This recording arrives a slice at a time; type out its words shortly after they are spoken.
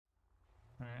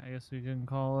Alright, I guess we can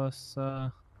call us, Yeah.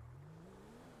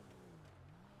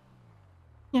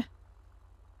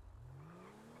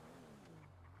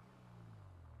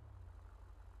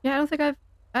 Yeah, I don't think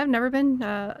I've never been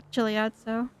Chiliad,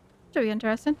 so should be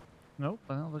interesting. Nope,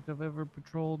 I don't think I've ever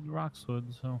patrolled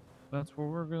Roxwood, so that's where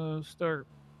we're gonna start.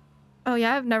 Oh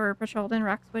yeah, I've never patrolled in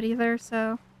Roxwood either,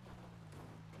 so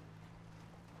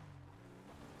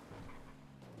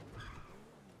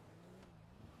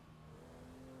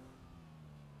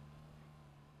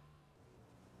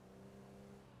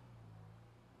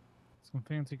Some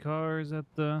fancy cars at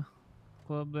the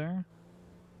club there.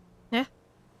 yeah.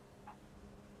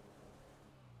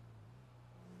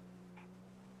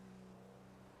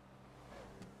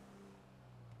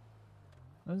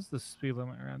 What is the speed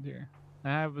limit around here?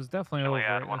 I was definitely over Chiliad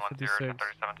it at 110, 56.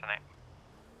 1037, 108.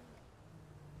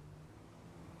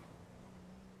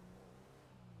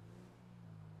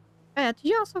 Yeah, did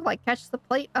you also like catch the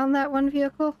plate on that one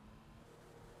vehicle?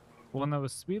 One that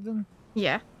was speeding?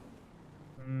 Yeah.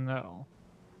 No.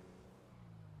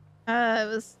 It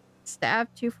was stab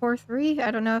 243. I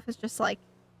don't know if it's just like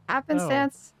Oh.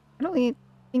 happenstance. I don't really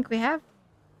think we have.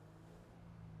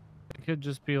 It could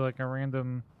just be like a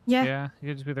random. Yeah. Yeah, it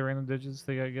could just be the random digits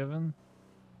they got given.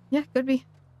 Yeah, could be.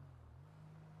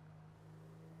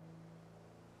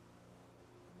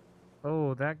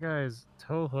 Oh, that guy's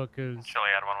tow hook is.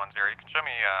 Chiliad 110. You can show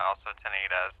me also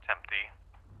 10-8 as Tempty.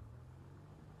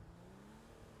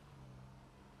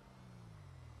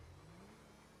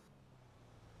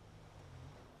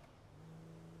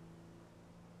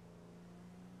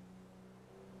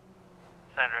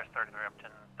 Sanders 33 up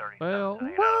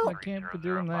 1037. Well, I can't be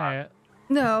doing that.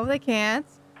 No, they can't.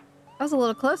 That was a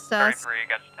little close to us. 33,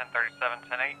 got you 1037,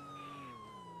 10-8.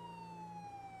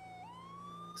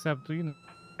 Except, you know,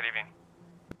 Good evening.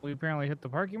 we apparently hit the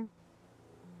parking.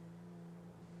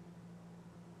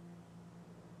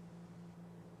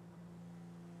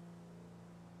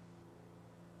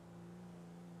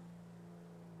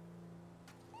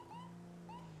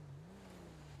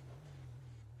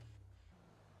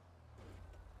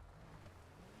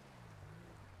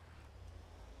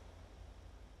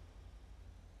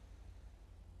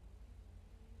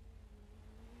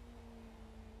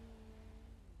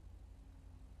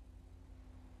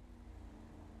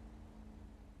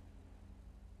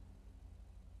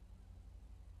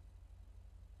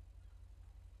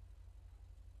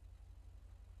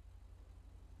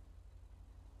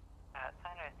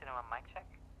 Sanders, did a mic check?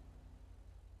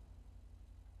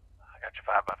 I got you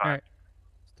 5 by 5. Alright.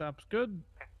 Stop's good.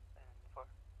 Okay, and 4.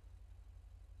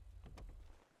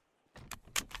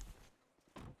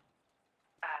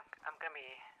 I'm gonna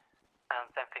be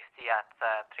 1050 at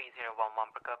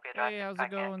 3011 Procopia Drive. Hey, how's it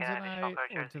going tonight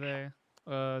or today?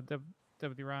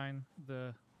 Deputy Ryan,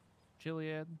 the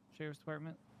Chiliad Sheriff's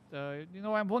Department. You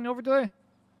know why I'm pulling you over today?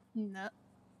 No.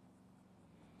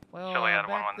 Well, Chiliad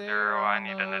back 110, there I on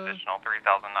need the, an additional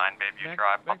 3009 Bayview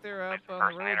Drive. back there up Police on the road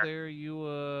impersonator. there,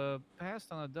 you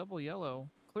passed on a double yellow,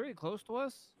 clearly close to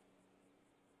us.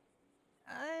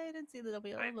 I didn't see the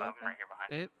W. Right here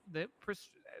behind. It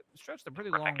stretched a pretty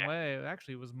Super, long thank you. way. It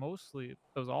actually was mostly, it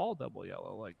was all double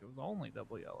yellow. Like it was only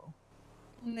double yellow.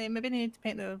 Maybe they need to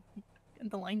paint the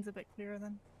lines a bit clearer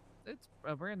then. It's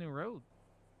a brand new road.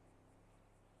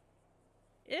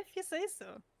 If you say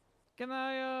so. Can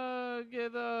I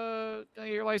get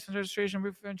your license, registration,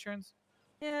 proof of insurance?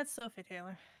 Yeah, it's Sophie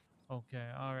Taylor. Okay,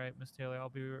 all right, Miss Taylor.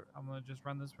 I'm gonna just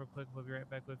run this real quick. We'll be right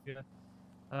back with you.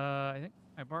 I think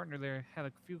my partner there had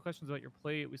a few questions about your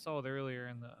plate. We saw it earlier,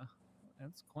 and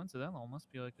it's coincidental. It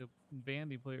must be like a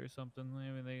bandy plate or something.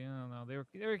 Maybe I don't know. They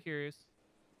were curious.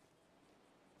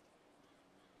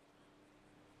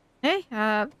 Hey,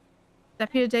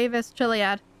 Deputy Davis,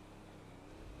 Chiliad.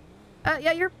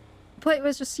 Yeah, your plate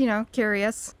was just,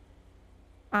 curious.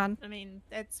 I mean,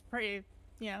 it's pretty,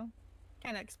 kind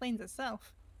of explains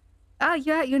itself.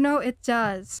 Yeah, it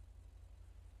does.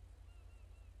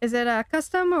 Is it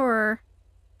custom or?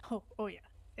 Oh yeah,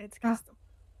 it's custom.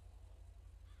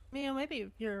 Maybe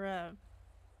you're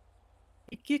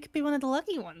you could be one of the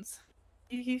lucky ones.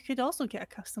 You could also get a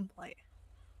custom plate.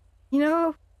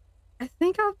 I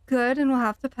think I'm good and we'll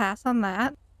have to pass on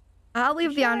that. I'll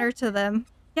leave the honor to them.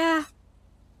 Yeah.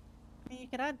 I mean, you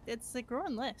could add, it's a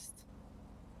growing list.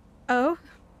 Oh?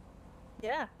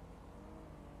 Yeah.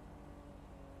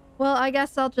 Well, I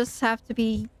guess I'll just have to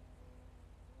be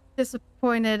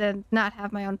disappointed and not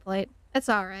have my own plate. It's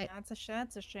alright. Yeah,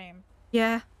 that's a shame.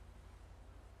 Yeah.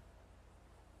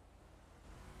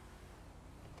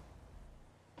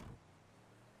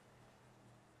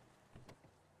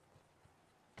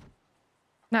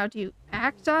 Now, do you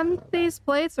act on these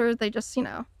plates or are they just,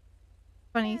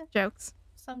 funny jokes?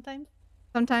 sometimes.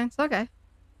 Sometimes. Okay.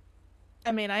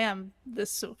 I mean, I am the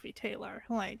Sophie Taylor.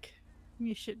 Like,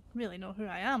 you should really know who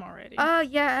I am already.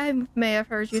 Yeah, I may have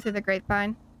heard you through the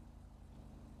grapevine.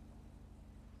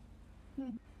 Hmm.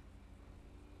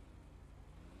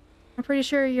 I'm pretty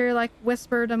sure you're like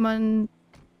whispered among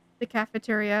the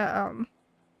cafeteria,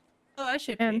 Oh, I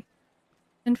should and be.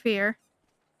 in fear.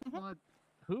 What?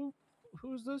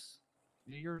 Who's this?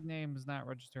 Your name is not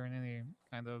registering any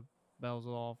kind of bells at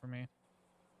all for me.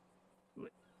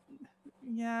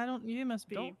 Yeah, I don't. You must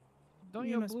be. Don't You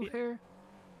you have must blue be. hair?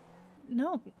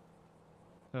 No.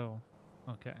 Oh,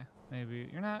 okay. Maybe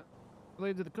you're not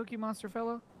related to the Cookie Monster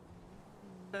fellow.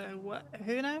 What?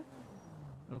 Who now?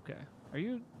 Okay. Are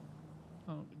you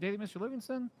dating Mr.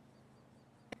 Livingston?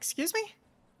 Excuse me?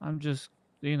 I'm just,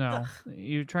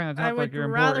 you're trying to I talk like would you're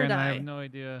rather important. I have die. no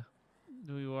idea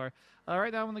who you are.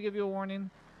 Right now, I'm gonna give you a warning.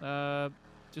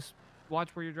 Just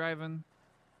watch where you're driving,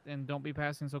 and don't be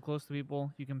passing so close to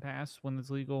people. You can pass when it's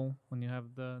legal when you have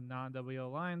the non-WO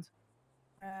lines.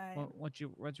 Right. What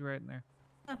you writing there?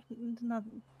 No,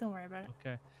 don't worry about it.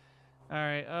 Okay. All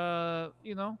right.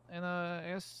 And I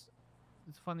guess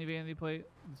it's a funny vanity plate.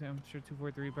 I'm sure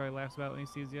 243 probably laughs about it when he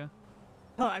sees you.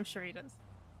 Oh, I'm sure he does.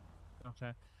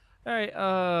 Okay. All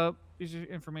right. Here's your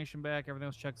information back. Everything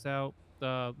else checks out.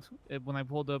 When I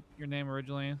pulled up your name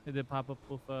originally, it did pop up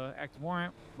with active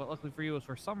warrant, but luckily for you, it was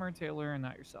for Summer Taylor and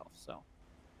not yourself. So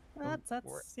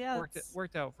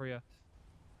worked out for you.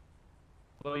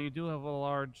 Well, you do have a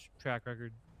large track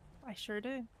record, I sure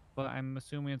do. but I'm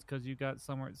assuming it's because you got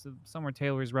Summer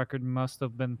Taylor's record must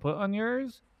have been put on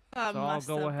yours. So I'll Must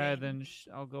go have ahead been. and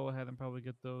I'll go ahead and probably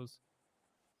get those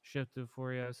shifted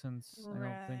for you since I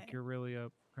don't think Right. you're really a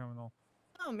criminal.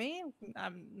 Oh, me?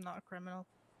 I'm not a criminal.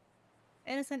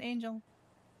 Innocent angel.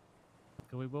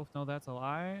 Because we both know that's a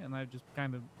lie, and I just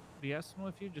kind of BSing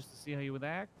with you just to see how you would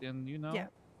act. And Yeah.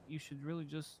 you should really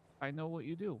I know what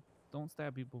you do. Don't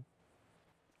stab people.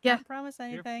 Yeah. Can't promise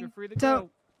anything. You're free to Don't.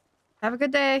 go. Have a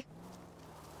good day.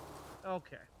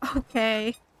 Okay.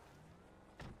 Okay.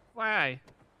 Why?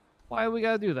 Why we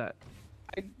gotta do that?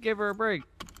 I gave her a break.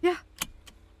 Yeah.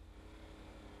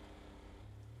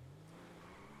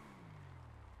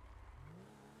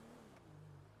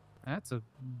 That's a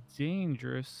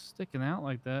dangerous sticking out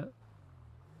like that.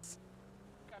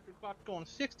 Got your clock going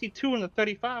 62 and a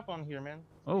 35 on here, man.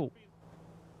 Oh.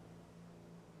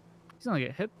 He's gonna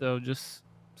get hit though, just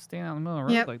staying out in the middle of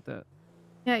the road Yep. like that.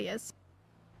 Yeah, he is.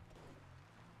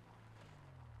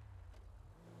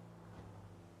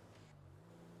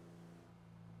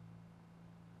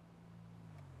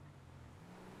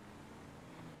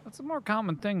 That's a more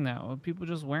common thing now. Of people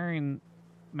just wearing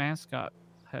mascot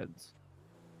heads.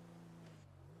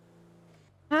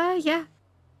 Yeah.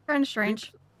 Kind of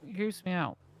strange. Here's me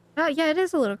out. Yeah, it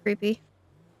is a little creepy.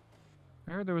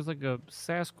 I heard there was like a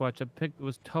Sasquatch that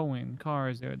was towing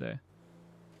cars the other day.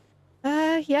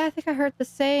 Yeah, I think I heard the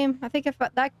same. I think if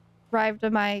that arrived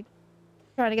at my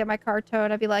trying to get my car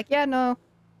towed, I'd be like, yeah, no,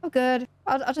 I'm good.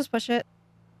 I'll just push it.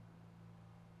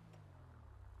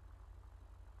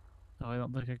 Oh, I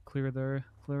don't think I cleared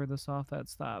this off that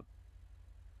stop.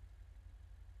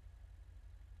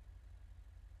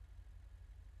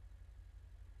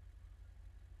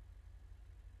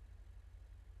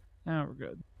 Now we're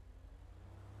good.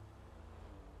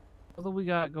 What do we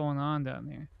got going on down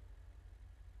here?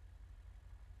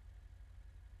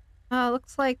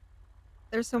 Looks like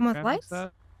there's someone with Traffic lights.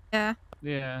 stop? Yeah.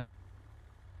 Yeah.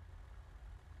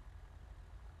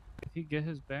 Did he get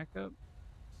his backup?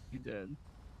 He did.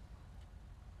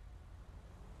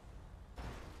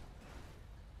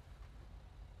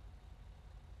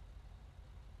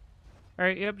 All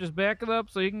right, yep, just back it up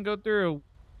so you can go through.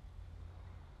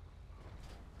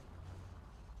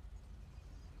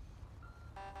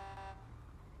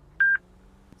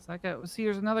 It's like see,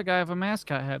 here's another guy with a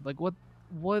mascot head. Like, what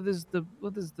is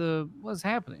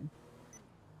happening?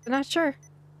 I'm not sure.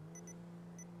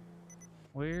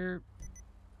 Where?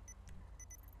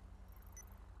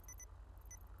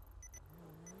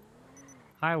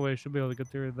 Highway should be able to get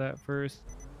through that first.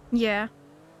 Yeah.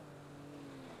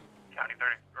 County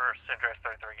 30 or Central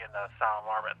 33 getting a silent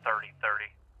alarm at 3030.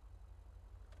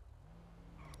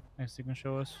 Next, you can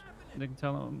show us. They can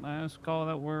tell them last call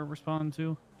that we're responding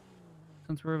to,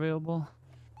 since we're available.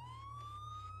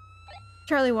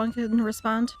 Charlie 1 can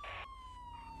respond.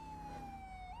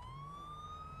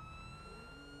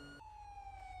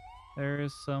 There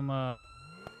is some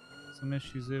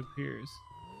issues it appears.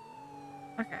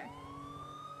 Okay.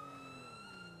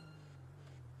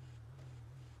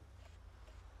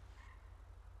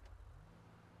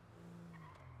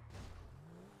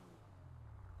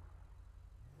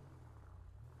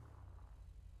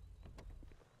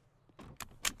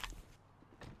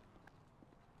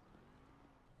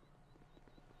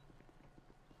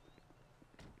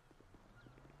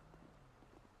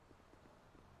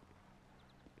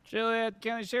 Chiliad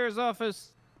County Sheriff's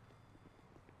Office.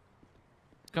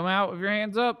 Come out with your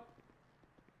hands up.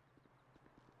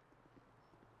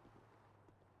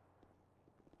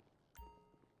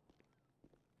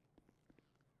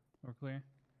 We're clear.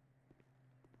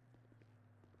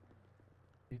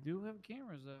 They do have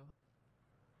cameras though.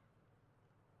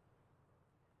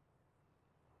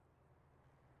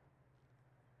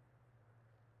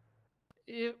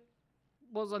 It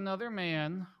was another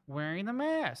man wearing a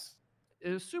mask.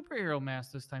 A superhero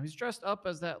mask this time. He's dressed up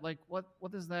as that, like, what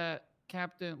is that,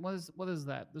 Captain? What is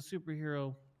that? The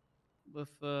superhero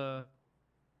with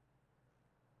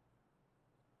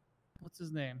what's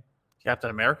his name? Captain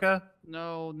America?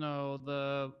 No,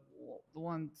 the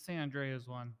one, San Andreas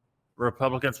one.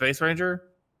 Republican Space Ranger?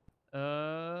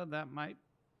 That might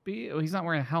be. Oh, he's not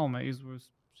wearing a helmet. He's was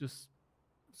just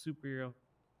superhero.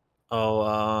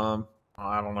 Oh,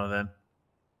 I don't know then.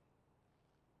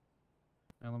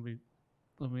 Now let me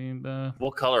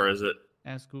What color is it?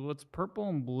 ask Google. It's purple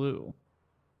and blue.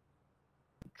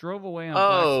 Drove away on a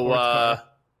black sports car.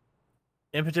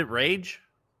 Impotent Rage?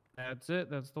 That's it.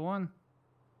 That's the one.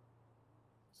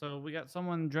 So we got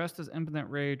someone dressed as Impotent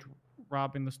Rage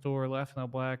robbing the store, left in a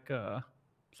black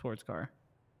sports car.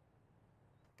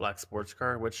 Black sports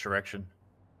car? Which direction?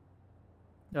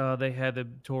 They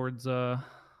headed towards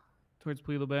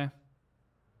Pueblo Bay.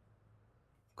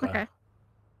 Okay.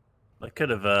 They could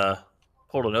have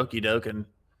pulled an okey doke and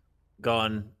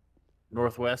gone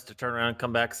northwest to turn around and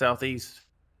come back southeast.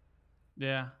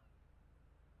 Yeah.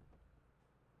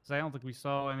 So I don't think we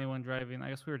saw anyone driving. I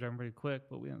guess we were driving pretty quick,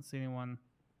 but we didn't see anyone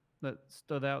that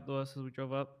stood out to us as we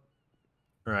drove up.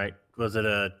 Right. Was it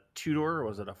a 2-door or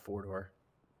was it a 4-door?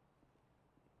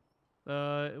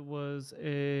 It was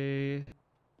a.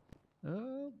 I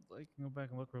can go back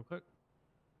and look real quick.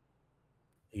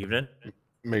 Evening?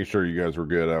 Make sure you guys were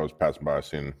good. I was passing by,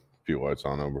 seeing a few lights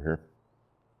on over here.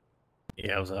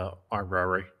 Yeah, it was a armed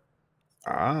robbery.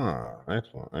 Ah,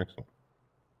 excellent, excellent.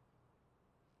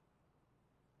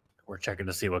 We're checking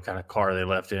to see what kind of car they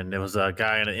left in. It was a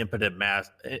guy in an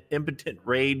impotent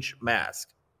rage mask.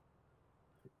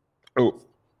 Oh,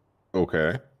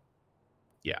 okay.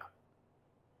 Yeah.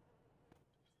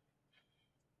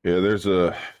 Yeah, there's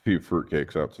a few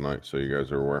fruitcakes out tonight, so you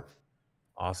guys are aware.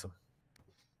 Awesome.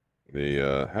 They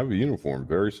have a uniform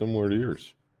very similar to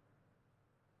yours.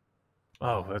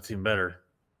 Oh, that's even better.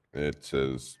 It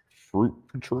says Fruit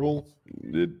Patrol.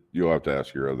 You'll have to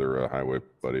ask your other highway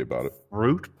buddy about it.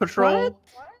 Fruit Patrol? What?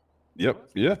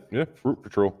 Yep, yeah. Fruit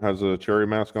Patrol has a cherry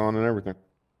mask on and everything.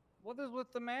 What is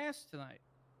with the mask tonight?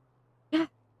 Yeah.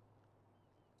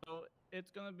 So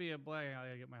it's gonna be a black. I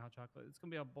gotta get my hot chocolate. It's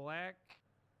gonna be a black.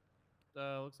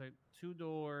 Looks like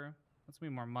 2-door. That's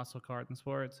gonna be more muscle car than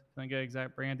sports. Gonna get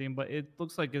exact branding, but it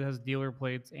looks like it has dealer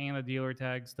plates and a dealer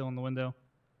tag still in the window.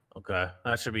 Okay,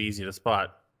 that should be easy to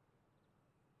spot.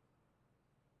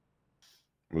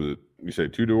 Was it, you say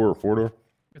 2-door or 4-door?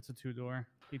 It's a 2-door.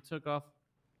 He took off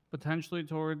potentially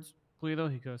towards Toledo.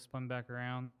 He could have spun back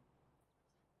around,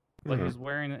 but he's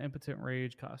wearing an Impotent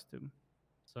Rage costume.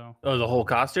 So. Oh, the whole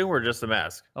costume or just the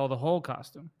mask? Oh, the whole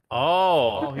costume.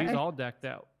 Oh. Oh, he's Okay. all decked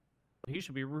out. He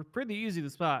should be pretty easy to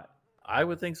spot. I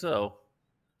would think so.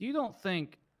 You don't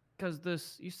think, because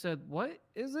this, you said, what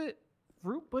is it?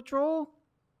 Fruit Patrol?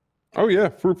 Oh yeah,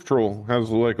 Fruit Patrol has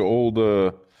like an old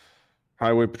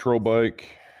highway patrol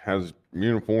bike. Has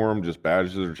uniform, just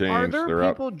badges are changed. Are there They're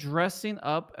people dressing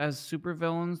up as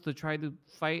supervillains to try to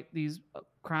fight these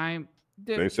crime?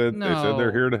 They said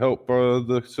they're here to help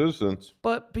the citizens.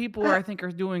 But people, I think,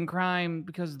 are doing crime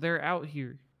because they're out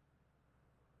here.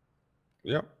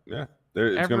 Yep, yeah.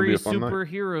 It's going to be Every a fun night.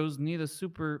 superheroes need a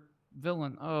super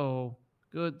villain. Oh,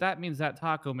 good. That means that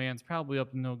Taco Man's probably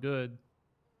up to no good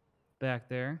back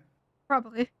there.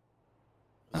 Probably.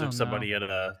 Is there somebody at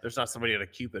a? There's not somebody at a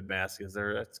Cupid mask, is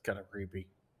there? That's kind of creepy.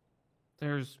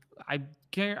 There's,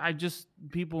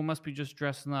 people must be just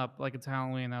dressing up like it's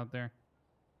Halloween out there.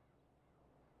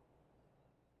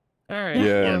 All right.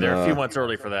 Yeah, They're a few months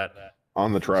early for that.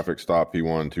 On the traffic stop, he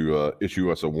wanted to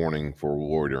issue us a warning for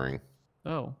loitering.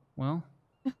 Oh, well.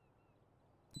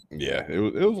 Yeah, it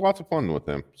was lots of fun with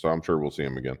him, so I'm sure we'll see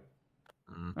him again.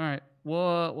 All right.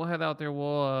 We'll head out there.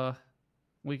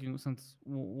 We can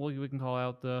call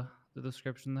out the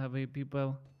description, have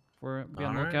people be on the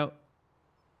All right. lookout.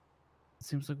 It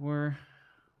seems like we're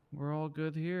all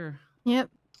good here.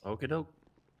 Yep. Okie doke.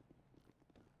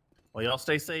 Well, y'all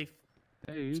stay safe.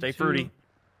 Hey, you Stay too. fruity.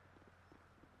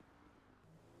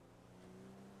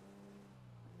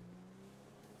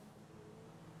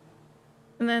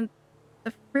 And then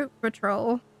the Fruit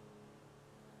Patrol.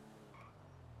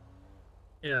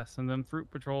 Yes, and then Fruit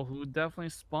Patrol, who definitely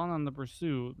spun on the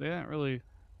pursuit. They didn't really.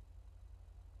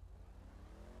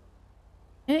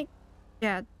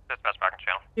 Yeah, Dispatch back in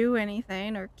channel. do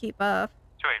anything or keep up.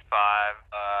 285,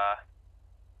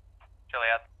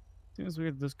 Juliet. Seems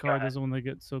weird this car ahead. doesn't want to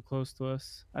get so close to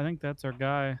us. I think that's our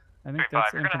guy. I think 285,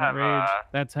 that's you're gonna Infinite have, Rage.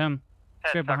 That's him. 10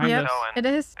 Straight seconds behind Yep, us. it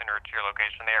is. en route to your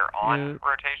location. They are on Yeah.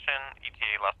 rotation,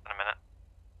 ETA less than a minute.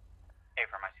 Hey,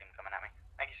 for my team coming at me.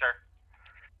 Thank you, sir.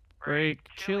 Break.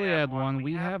 Chiliad 1.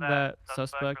 We have that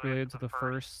suspect related to the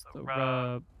first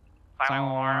silent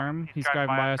alarm. He's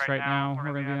driving by us right now. We're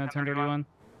going to be on 1031.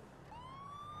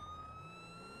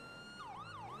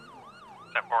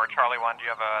 Step forward, Charlie 1. Do you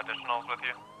have additionals with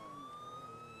you?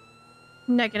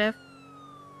 Negative.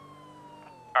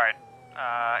 All right.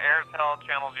 Air's held,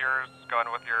 channel's yours. Go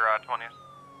ahead with your 20s.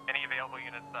 Any available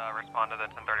units respond to the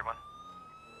 1031.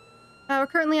 We're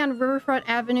currently on Riverfront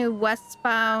Avenue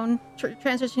westbound,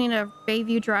 transitioning to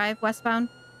Bayview Drive westbound.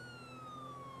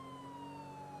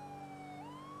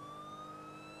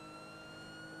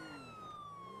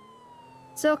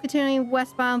 Still continuing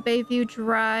westbound Bayview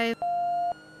Drive,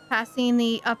 passing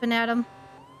the Up and Atom.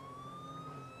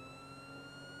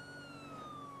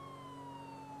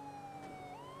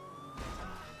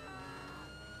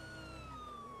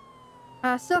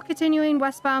 Still continuing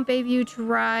westbound Bayview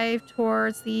Drive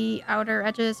towards the outer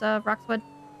edges of Roxwood.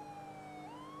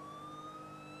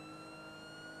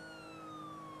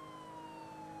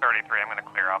 I'm going to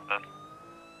clear off this.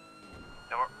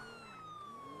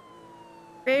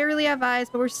 Barely have eyes,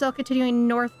 but we're still continuing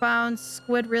northbound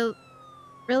Squidrillo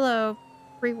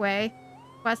Freeway.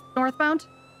 West northbound?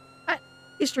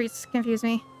 These streets confuse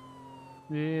me.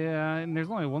 Yeah, and there's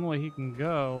only one way he can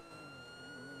go.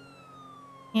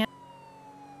 Yeah.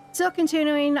 Still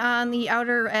continuing on the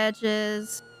outer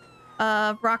edges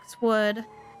of Roxwood.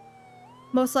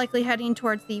 Most likely heading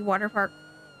towards the water park.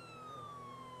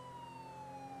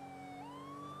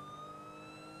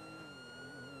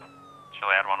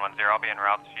 Chiliad 110, I'll be en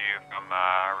route to you from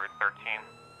Route 13.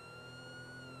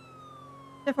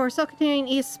 If we're still continuing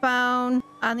eastbound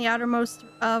on the outermost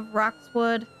of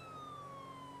Roxwood.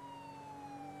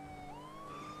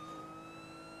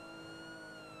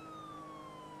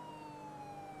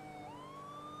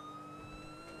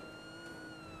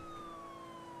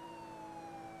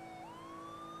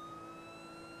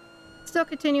 Still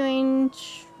continuing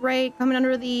straight, coming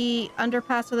under the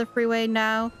underpass of the freeway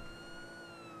now.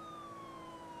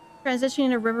 Transitioning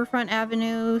to Riverfront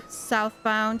Avenue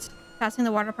southbound, passing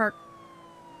the water park.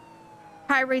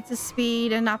 High rates of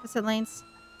speed in opposite lanes.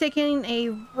 Taking a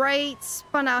right,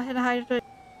 spun out, hit a hydrant.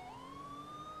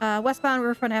 Westbound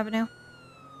Riverfront Avenue.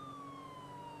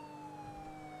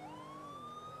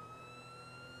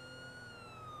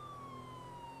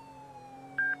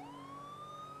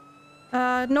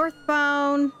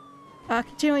 Northbound,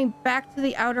 continuing back to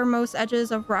the outermost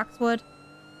edges of Roxwood.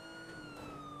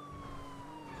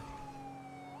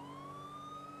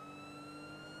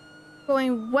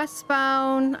 Going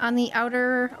westbound on the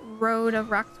outer road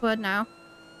of Roxwood now.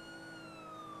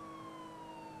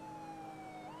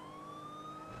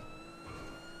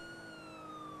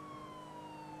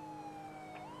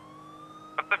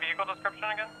 What's the vehicle description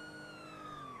again?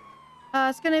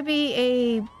 It's gonna be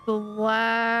a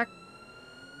black,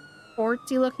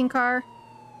 sporty looking car.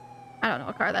 I don't know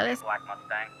what car that is. Black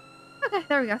Mustang. Okay,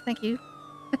 there we go. Thank you.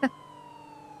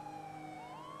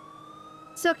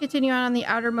 Still continuing on the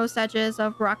outermost edges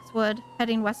of Roxwood,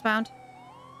 heading westbound.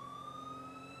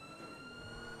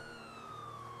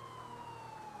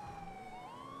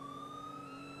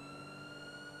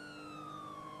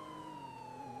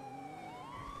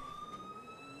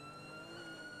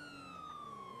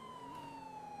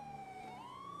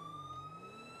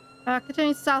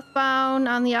 Continuing southbound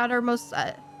on the outermost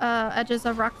edges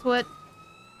of Roxwood.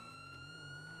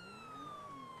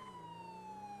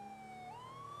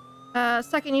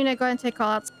 Second unit, go ahead and take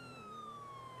callouts.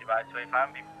 Divide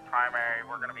 285 be primary.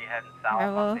 We're going to be heading south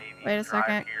Alright, well, on Bayview wait a Drive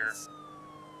second. here.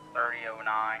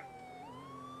 3009.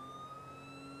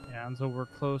 Yeah, and so we're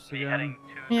close Be again. heading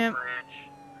to Yep. the bridge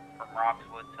from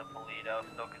Roxwood to Polito.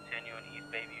 Still continuing East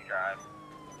Bayview Drive.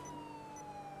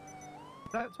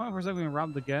 Is that 24/7 being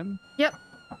robbed again? Yep.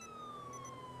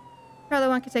 Other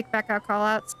one can take back out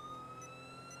callouts.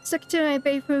 Still continuing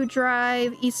Bayview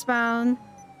Drive, eastbound.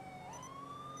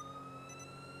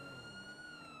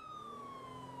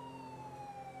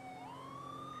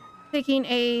 Taking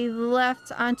a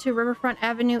left onto Riverfront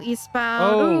Avenue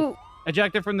eastbound. Oh! Ooh,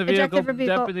 Ejected from the Ejected vehicle. from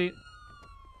vehicle. Deputy. Do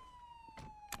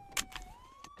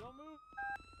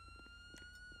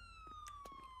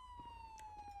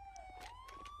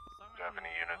you have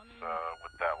any units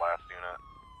with that last unit?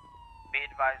 Be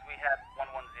advised, we had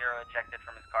 110 ejected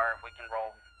from his car. If we can roll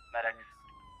medics.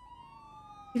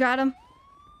 You got him?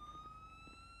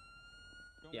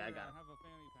 Yeah, I got him.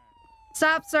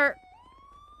 Stop, sir.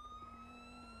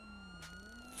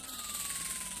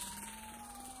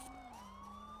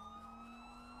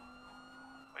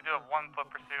 We do have 1 foot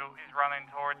pursuit. He's running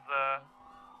towards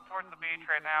the beach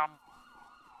right now.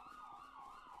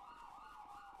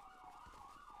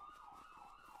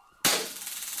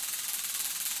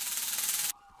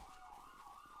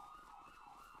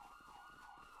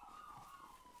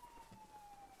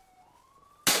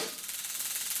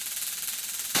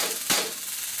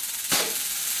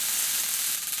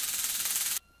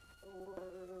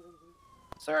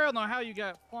 Sir, I don't know how you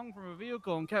got flung from a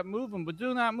vehicle and kept moving, but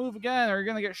do not move again or you're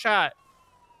gonna get shot.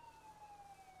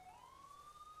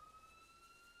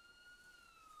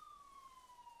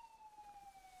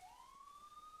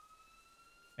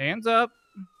 Hands up.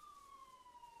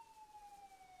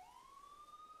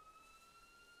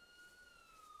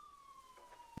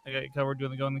 I got you covered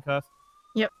doing the gun in the cuff.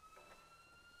 Yep.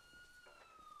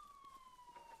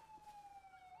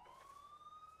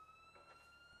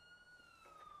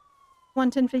 One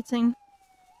 10-15.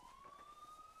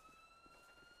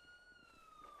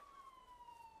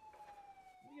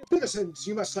 Citizens,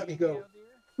 you must let me go.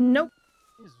 Nope.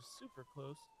 These are super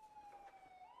close.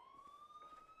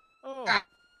 Oh. Ah.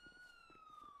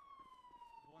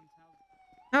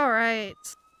 All right.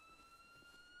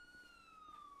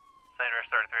 Senator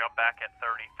 33, I'm back at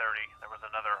 3030. There was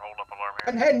another hold-up alarm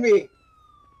here. Unhand me.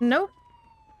 Nope.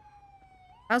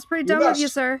 That was pretty You dumb of you,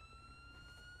 must. sir.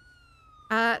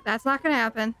 That's not gonna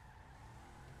happen.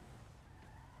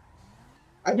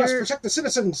 I must You're- protect the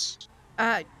citizens.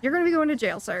 You're gonna be going to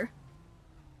jail, sir,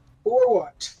 Or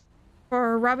what?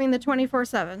 for robbing the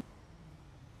 24/7.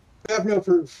 I have no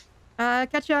proof.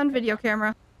 Catch you on video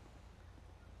camera.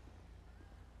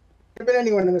 Could have been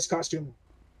anyone in this costume.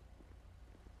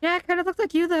 Yeah, it kind of looked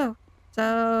like you, though.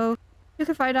 So, you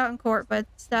can fight out in court, but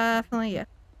it's definitely you.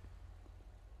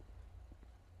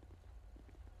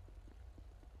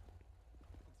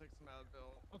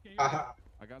 Okay. Aha.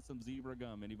 I got some zebra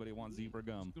gum. Anybody want zebra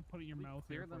gum? Put it in your mouth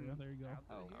here. There you go.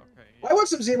 Oh, okay. I want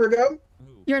some zebra gum.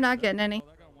 You're not getting any.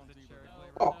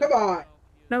 Oh, come on.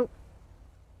 Nope.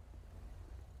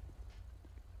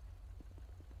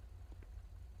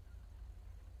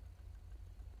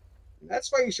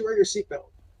 That's why you should wear your seatbelt.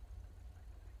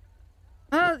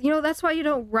 That's why you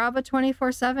don't rob a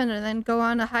 24/7 and then go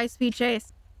on a high-speed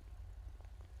chase.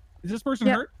 Is this person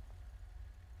Yep. hurt?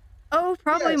 Oh,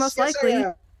 probably, Yes, most yes, I likely,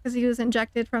 am. because he was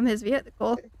injected from his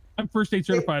vehicle. I'm first aid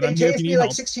certified. They I'm here if tased you me need like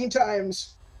help. 16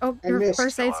 times. Oh, I you're missed.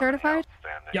 first aid certified?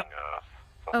 Yep.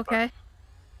 Okay.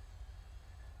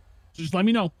 Just let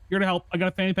me know. Here to help. I got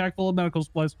a fanny pack full of medical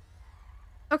supplies.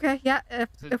 Okay, yeah,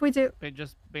 if we do. They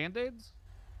just band-aids?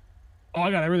 Oh,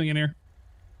 I got everything in here.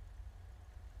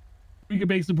 We could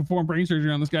basically perform brain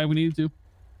surgery on this guy if we needed to.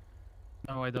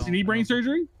 No, I don't. Does he need brain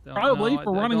surgery? don't Probably, know.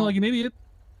 for I running don't- like an idiot.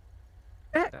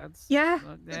 That's Yeah.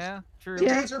 yeah, true. The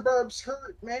Yeah. taser barbs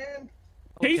hurt, man.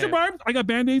 Taser Okay. barbs. I got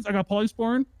band-aids. I got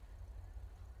polysporin.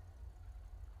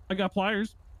 I got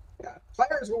pliers. Yeah,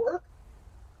 pliers will work.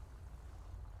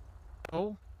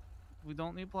 Oh, we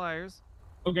don't need pliers.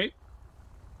 Okay.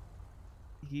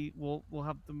 We'll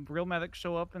have the real medics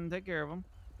show up and take care of him.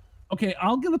 Okay,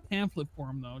 I'll get a pamphlet for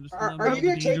him though. Just to let him Are know you the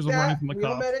going to take dangers of running that, from the real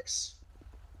cops. medics?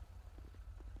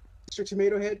 Mr.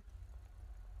 Tomato Head?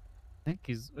 I think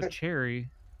he's a cherry.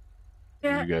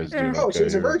 Yeah. You guys yeah. do. Oh, so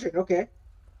he's a Okay. virgin. Okay.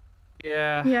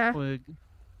 Yeah. Yeah.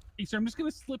 Hey, sir, I'm just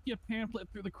gonna slip you a pamphlet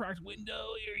through the cracked window.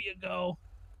 Here you go.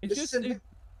 It's This just, is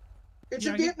it's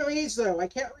yeah, in Vietnamese, though. I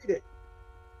can't read it.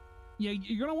 yeah,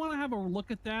 you're gonna want to have a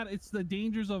look at that. It's the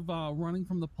dangers of running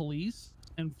from the police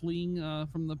and fleeing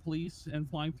from the police and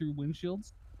flying through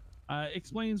windshields.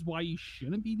 Explains why you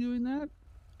shouldn't be doing that.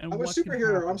 And I'm a what can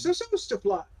superhero. happen. I'm supposed to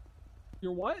fly.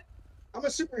 You're what? I'm a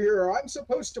superhero. I'm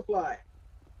supposed to fly.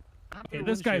 Okay,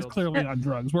 this guy's clearly on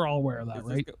drugs. We're all aware of that,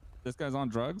 right? This guy's on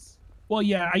drugs? Well,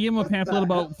 yeah, I gave him a What pamphlet the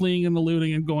about hell? fleeing and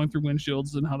eluding and going through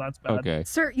windshields and how that's bad. Okay.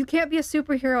 Sir, you can't be a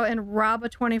superhero and rob a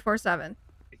 24/7.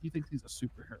 He thinks he's a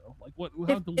superhero. Like, what?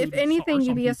 If anything,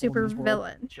 you'd be a super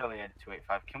villain. Jillian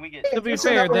 285. Can we get? To be It's not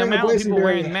fair, the wearing a amount of blazing people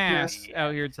wearing beret. masks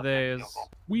out here today is.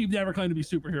 We've never claimed to be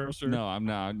superheroes, sir. No, I'm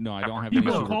not. No, I don't have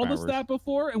People any have called us superpowers. that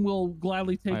before, and we'll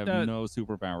gladly take I have that. no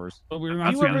superpowers. But we're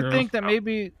not Do you ever superheroes. think that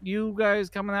maybe you guys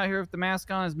coming out here with the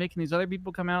mask on is making these other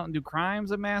people come out and do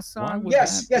crimes with masks Why on? would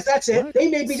Yes, that- yes, that's it. What?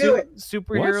 They made me do it.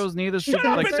 Superheroes need a Shut super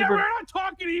up like and there, super. we're not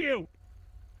talking to you!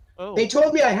 Oh. They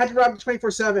told me I had to rob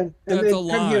 24/7. And That's then a come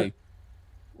lie. here.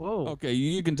 Whoa. Okay,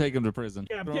 you can take him to prison.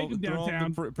 Yeah, Throw- take him throw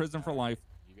downtown. to prison for life.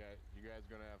 You guys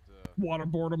gonna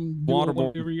waterboard him, Waterboard.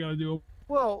 whatever you gotta do.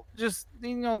 Well, just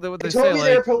what They they told say, me like,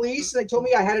 they're police. They told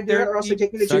me I had to do it, or else they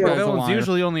take me to jail. Villains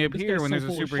usually only This appear guy's when so there's a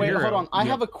full of shit. superhero. Wait, hold on. I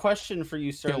Yep. have a question for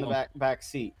you, sir, in the Kill him. back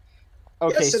seat.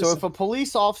 Okay, Yes, so citizen. if a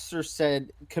police officer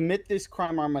said, "Commit this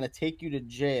crime, or I'm going to take you to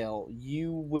jail,"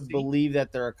 you would believe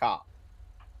that they're a cop.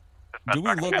 Do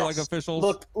we look like officials?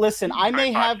 Look, listen. I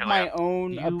may have my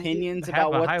own You opinions have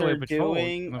about a what highway they're patrol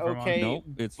doing. uniform on. Okay, Nope,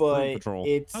 it's Fruit but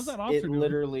Patrol. How's that it officer doing?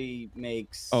 literally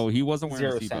makes Oh, he wasn't wearing a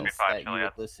zero seatbelt. sense that you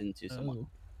would listen to someone. Oh,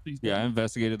 please Yeah, I don't.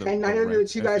 investigated the. And I know the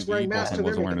two guys wearing masks and don't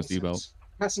wasn't make wearing a any seatbelt. sense.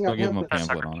 Passing So I out gave him a pamphlets.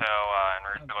 pamphlet on it. En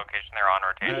route to the location. They're on I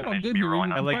rotation. think They I'm should good be here.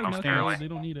 rolling I up like I'm the fine momentarily. with they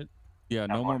don't need it. Yeah,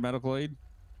 no more medical aid.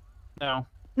 No,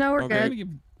 No, we're Okay. I'm good. gonna give-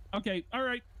 Okay, all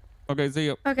right. Okay, see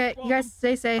you. Okay, you guys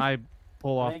stay safe. I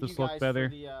pull off Thank this you look guys better.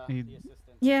 for the He- assistance.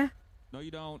 Yeah, No,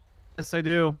 you don't. Yes, I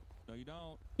do. No, you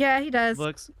don't. yeah, he does.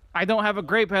 Looks. I don't have a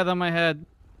grape head on my head.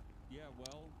 Yeah,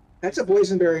 well. That's a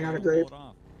boysenberry, not a Pull grape. it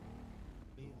off.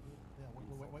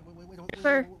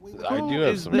 Sir, I do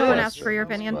have is some. no one this? asked for your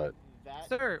opinion. but- That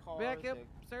Sir, car back is up,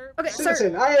 a- sir. Okay, back sir.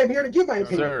 Citizen, I am here to give my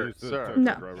opinion. Sir,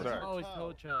 No. Always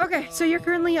coach up. Okay, so you're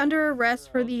currently under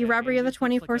arrest for the Okay, robbery of the it just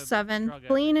looks like a 24/7, drug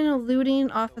fleeing and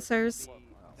eluding officers. That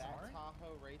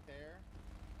Tahoe right there,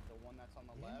 the one that's on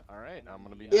the left. All right, I'm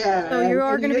gonna be. Yeah. So you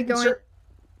are and going to be can going. I'm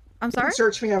you can sorry?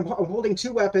 search me. I'm holding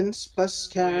 2 weapons plus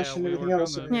cash Yeah, and we everything were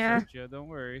else. gonna Yeah. search ya, don't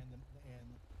worry. And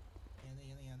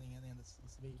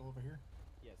this vehicle over here?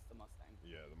 Yes, the Mustang.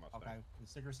 Yeah, the Mustang. Okay. The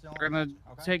sticker still We're on? gonna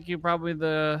Okay. take you probably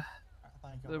the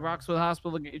Thank you. Roxwood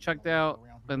Hospital to get you checked out,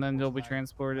 and then you'll be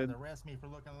transported. They arrest me for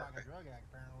looking like a drug addict,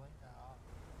 apparently.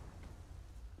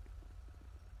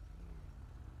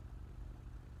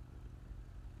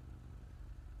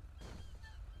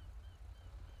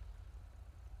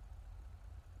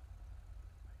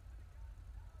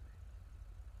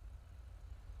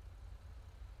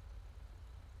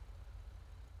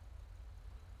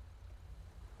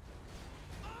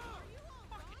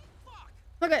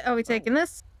 Okay, are we taking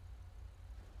this?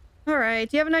 Alright,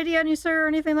 do you have an ID on you, sir, or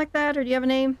anything like that? Or do you have a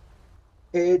name?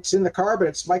 It's in the car, but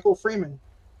it's Michael Freeman.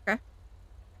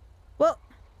 Well,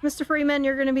 Mr. Freeman,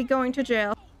 you're going to be going to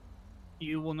jail.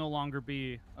 You will no longer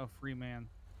be a free man.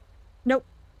 Nope.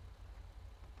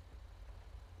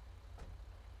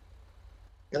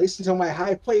 At least until my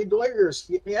high-paid lawyers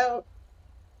get me out.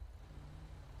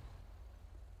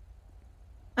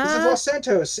 This is Los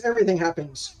Santos. Everything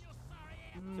happens.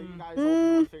 So you guys all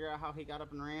want to figure out how he got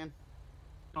up and ran?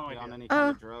 Oh, On any kind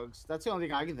of drugs? That's the only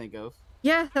thing I can think of.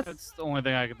 Yeah, That's the only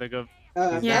thing I can think of. He's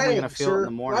definitely Padding, gonna feel it in sir.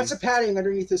 the morning. Lots of padding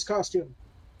underneath this costume.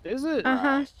 Is it?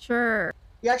 Uh-huh, sure.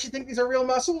 You actually think these are real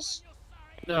muscles?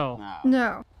 No.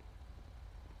 No.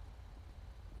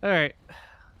 All right.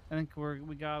 I think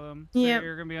we got him. So Yep.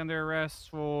 You're gonna be under arrest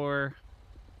for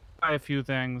quite a few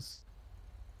things,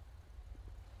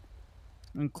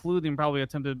 including probably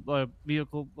attempted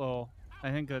vehicle. Well,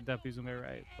 I think the deputy's gonna be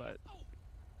right, but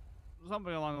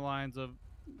something along the lines of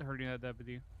hurting that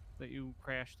deputy that you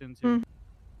crashed into. Mm.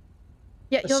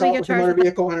 Yeah, you'll Assault be with a charged motor with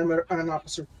vehicle on an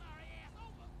officer.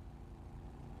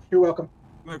 You're welcome.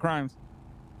 No crimes.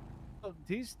 Oh,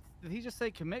 did he just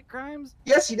say commit crimes?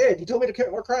 Yes, he did. He told me to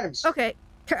commit more crimes. Okay,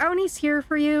 County's here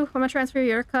for you. I'm gonna transfer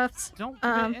your cuffs. Don't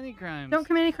commit any crimes. Don't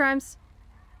commit any crimes.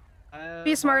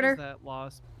 Be smarter. That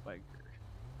lost biker.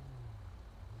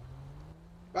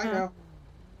 Bye now.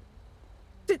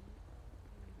 You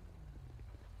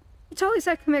totally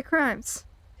said commit crimes.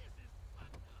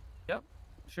 Yep,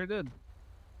 sure did.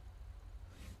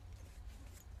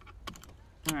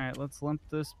 All right, let's limp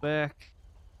this back.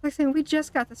 Like saying, we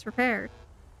just got this repaired.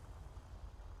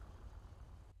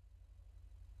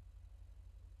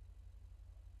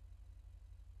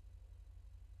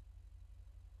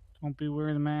 Don't be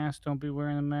wearing a mask. Don't be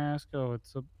wearing a mask. Oh,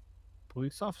 it's a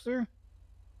police officer?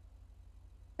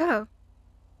 Oh.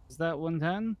 Is that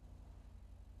 110?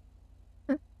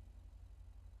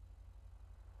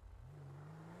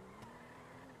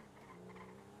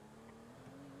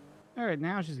 All right,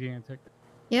 now she's getting a ticket.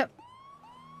 Yep.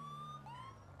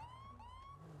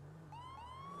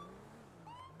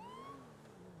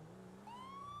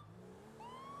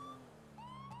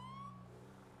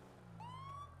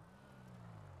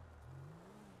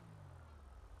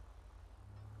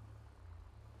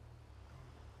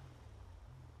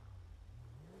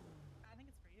 I think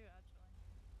it's for you, actually.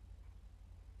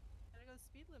 Gotta go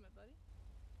speed limit, buddy.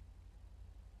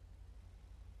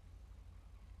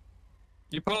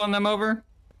 You pulling them over?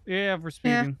 Yeah, for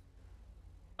speeding.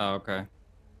 Oh, okay.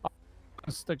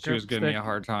 Stick She was giving me a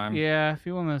hard time. Yeah, if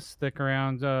you want to stick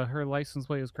around, her license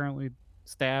plate is currently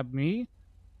stab me.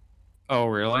 Oh,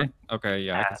 really? Okay,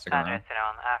 yeah, I can stick around. I've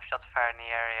shot fire in the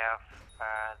area of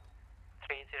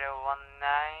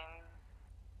 3019.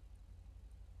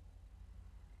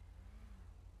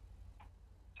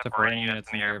 Separating units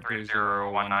in the air,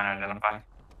 3019, identify.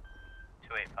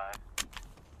 285.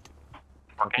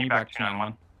 Working you back to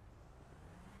 911.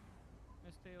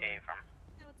 Miss Taylor, A from.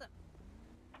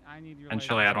 I need your And license.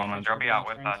 Chili, I don't want to I'll be out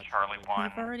with Charlie 1.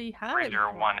 We've already had it.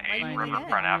 3018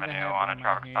 Riverfront Avenue on a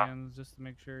traffic stop. Just to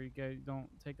make sure you guys don't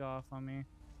take off on me.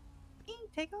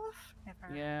 Take off?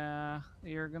 Never. Yeah,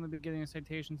 you're gonna be getting a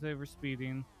citation today for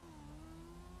speeding.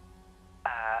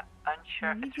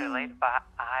 Unsure if it's related, but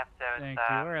I have those Thank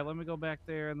you. All right, let me go back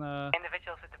there and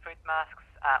individuals with the fruit masks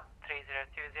at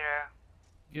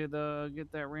 3020.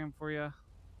 get that ram for you,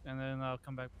 and then I'll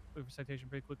come back with a citation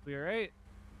pretty quickly. All right?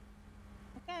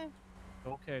 Okay.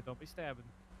 Okay, don't be stabbing.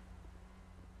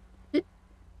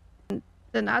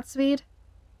 Did not speed?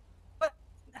 What?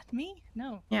 Not me?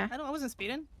 No. Yeah. I wasn't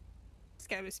speeding. This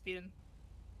guy was speeding.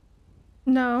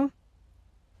 No.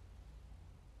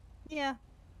 Yeah.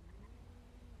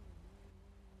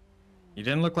 You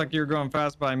didn't look like you were going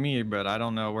fast by me, but I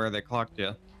don't know where they clocked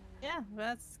you. Yeah,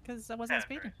 that's because I wasn't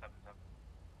speeding.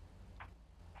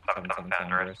 777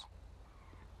 Bruce.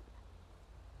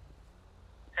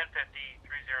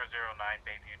 1050-3009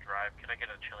 Bayview Drive. Can I get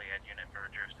a Chili Head unit for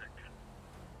jurisdiction?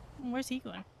 Where's he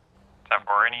going?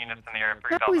 7-4, any units in the air,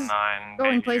 3009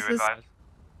 going Bayview places. advised.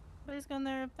 But he's going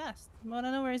there fast. I want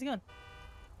to know where he's going.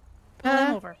 Pull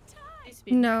him over. He's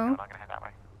speeding. No. I'm not gonna head that way.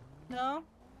 No?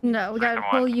 No, we gotta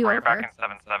pull you You're back in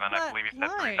over. 7-7. I believe you said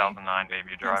Why? 3009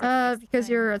 Bayview Drive. Because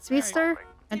you're a speedster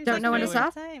and don't know when to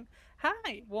stop?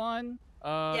 Hi. One.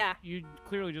 Yeah. You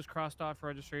clearly just crossed off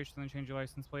registration and changed your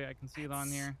license plate. I can see it on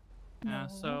here. No,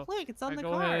 So look, it's on the go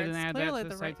car. ahead and It's add that clearly to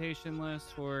the the right- citation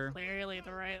list for. Clearly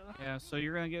the right one. Yeah, so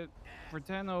you're gonna get for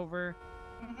 10 over.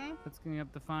 Mhm. That's gonna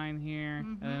get the fine here,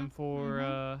 and then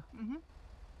for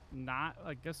not,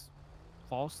 I guess,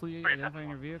 falsely identifying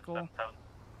your vehicle.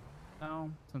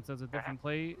 No, since that's a different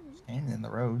plate. Standing in the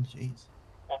road, jeez.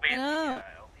 We'll be No.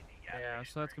 Yeah,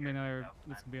 so that's gonna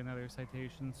be another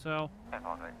citation. So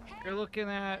you're looking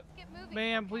at,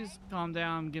 ma'am, please calm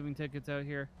down. I'm giving tickets out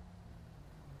here.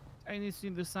 I need to see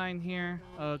the sign here.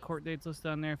 Court dates listed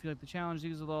on there. If you'd like to challenge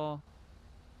these at all,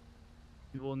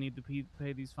 you will need to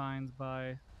pay these fines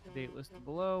by the date listed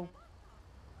below.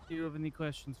 Do you have any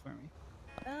questions for me?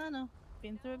 No.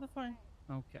 Been through it before.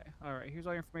 Okay. All right. Here's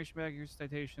all your information back. Here's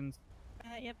citations.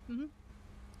 Yep.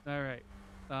 All right.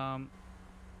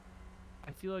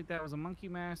 I feel like that was a monkey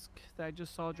mask that I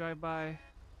just saw drive by.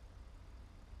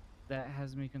 That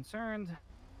has me concerned.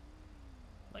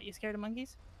 What, you scared of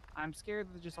monkeys? I'm scared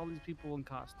of just all these people in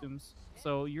costumes.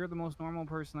 So you're the most normal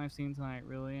person I've seen tonight,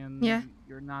 really, and Yeah.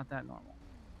 you're not that normal.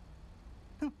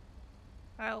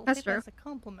 I'll That's take true. that as a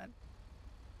compliment.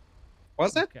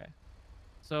 Was it? Okay.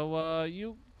 So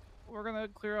we're gonna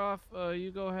clear off.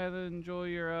 You go ahead and enjoy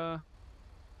your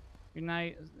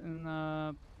night,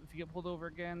 and if you get pulled over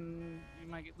again, you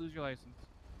might lose your license.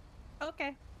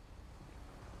 Okay.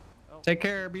 Take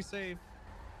care. Be safe.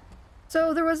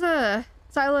 So there was a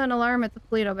silent alarm at the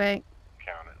Toledo Bank.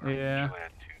 Yeah.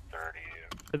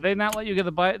 Did they not let you get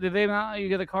the bike? Did they not let you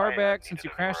get the car back since you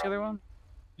crashed the other one?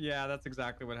 Yeah, that's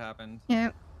exactly what happened.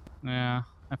 Yeah. Yeah.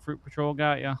 That Fruit Patrol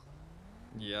got ya.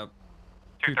 Yep.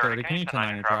 230. Can you turn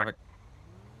on your traffic?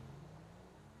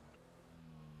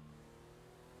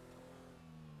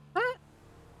 What?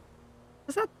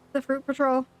 Is that the Fruit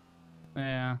Patrol?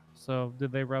 Yeah. So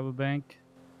did they rob a bank?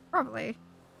 Probably.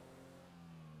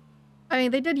 I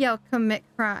mean, they did yell "commit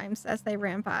crimes" as they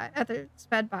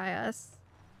sped by us.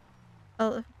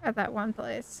 At that one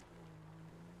place.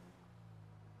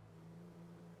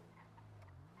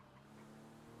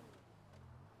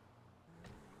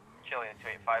 Chili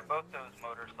 285. Both those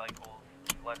motorcycles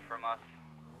fled from us.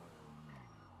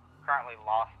 Currently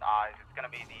lost eyes. It's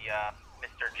gonna be the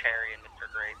Mr. Cherry and Mr.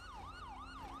 Grape.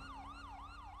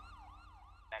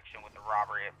 Connection with the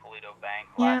robbery at Toledo Bank.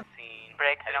 Yeah. Last seen.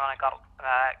 Break, I don't want to call.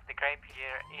 The Grape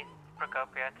here is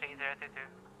Procopia 3022.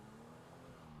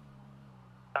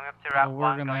 Coming up to Route 1.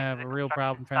 We're gonna going have to a the real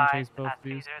construction problem trying to site chase both at of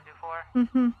these.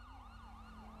 3024.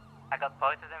 I got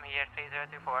both of them here,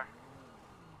 3024.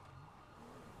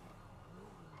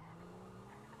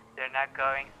 They're now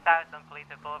going south on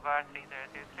Polito Boulevard,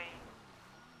 3023.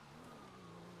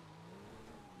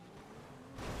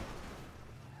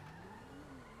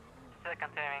 Still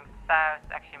continuing south,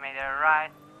 actually made a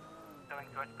right, going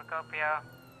towards Procopio.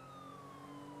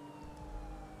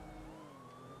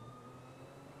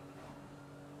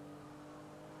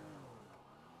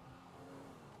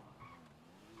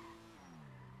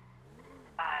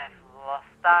 I've lost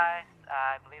eyes.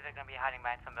 I believe they're going to be hiding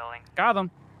behind some buildings. Got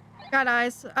them. Got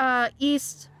eyes.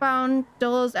 Eastbound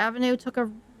Dulles Avenue took a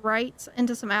right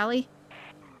into some alley.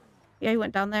 Yeah, he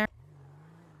went down there.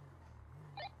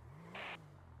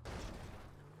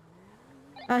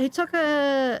 He took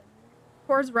a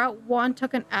towards Route 1,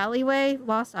 took an alleyway,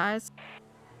 lost eyes.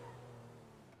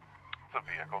 What's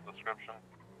the vehicle description?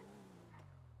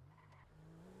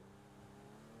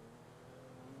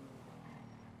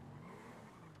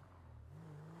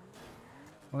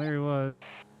 Well, there he was.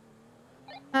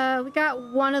 We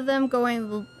got one of them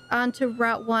going onto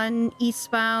Route 1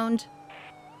 eastbound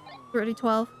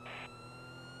 3012.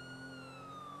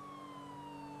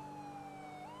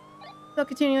 Still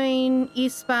continuing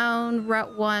eastbound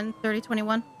Route 1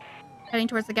 3021, heading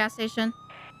towards the gas station.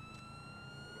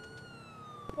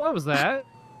 What was that?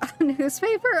 A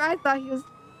newspaper? I thought he was...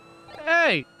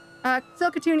 Hey! Still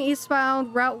continuing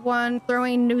eastbound Route 1,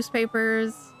 throwing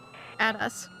newspapers at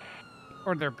us.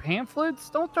 Or their pamphlets?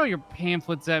 Don't throw your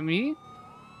pamphlets at me.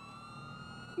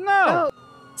 No!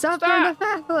 Stop throwing the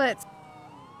pamphlets!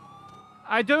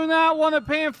 I do not want a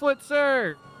pamphlet,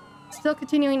 sir! Still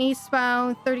continuing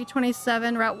eastbound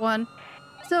 3027 Route 1.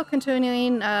 Still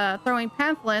continuing throwing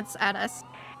pamphlets at us.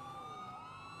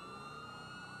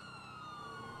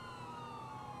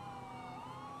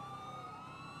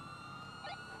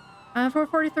 For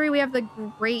 43, we have the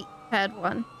Great Head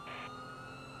one.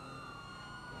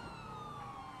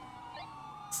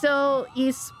 Still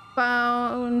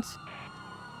eastbound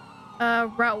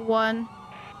Route 1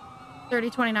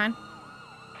 3029.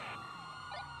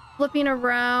 Flipping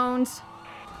around,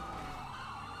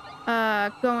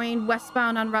 going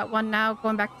westbound on Route 1 now,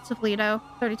 going back to Toledo,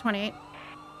 3028.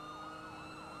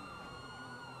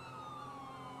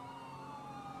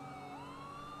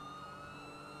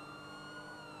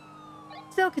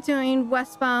 Still continuing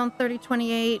westbound,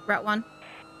 3028, Route 1.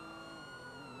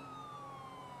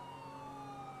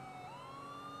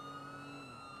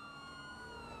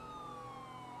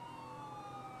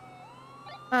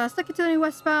 Still continuing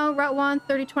westbound, Route 1,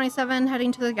 3027,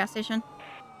 heading to the gas station.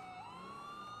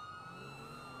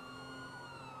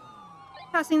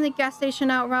 Passing the gas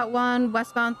station out, Route 1,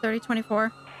 westbound,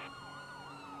 3024.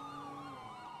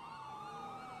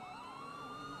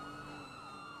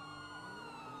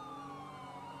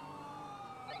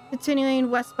 Continuing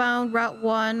westbound, Route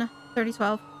 1,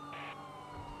 3012.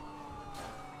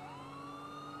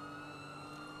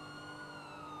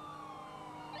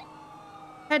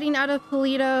 Heading out of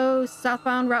Toledo,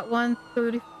 southbound Route 1,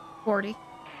 3040.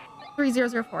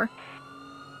 3004.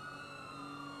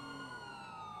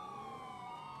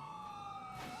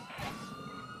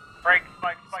 Break,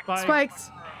 spikes.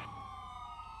 Spikes.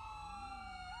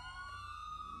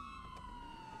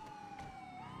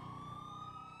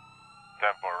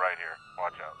 10-4 right here.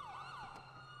 Watch out.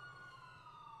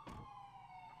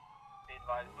 Be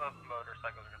advised, both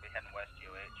motorcycles are going to be heading west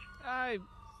GOH. I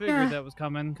figured that was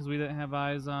coming because we didn't have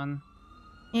eyes on.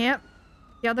 Yep.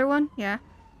 The other one? Yeah.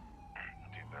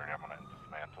 230, I'm going to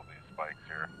dismantle these spikes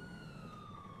here.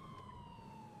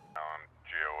 On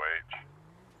GOH.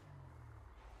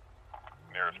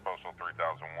 Nearest postal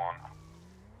 3001.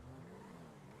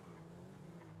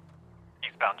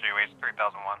 Eastbound GOH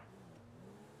 3001.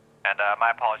 And my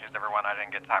apologies, everyone. I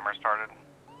didn't get timer started.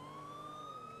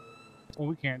 Well,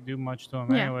 we can't do much to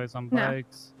them anyways on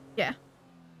bikes. Yeah.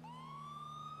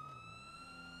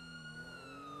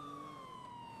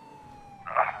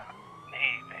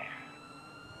 Hit me.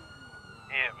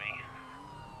 Hit me.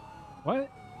 What?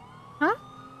 Huh?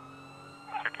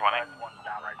 220. One's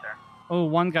down right there. Oh,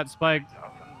 one got spiked.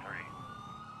 2003.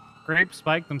 Grape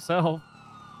spiked himself.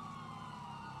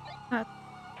 Uh,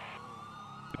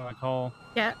 Oh, I call.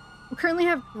 yeah. We currently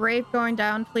have Grape going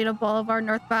down Toledo Boulevard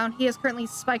northbound. He has currently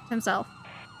spiked himself.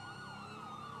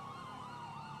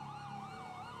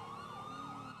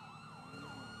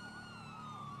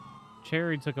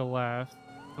 Cherry took a left.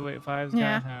 285's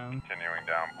Yeah. got him. Continuing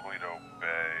down Toledo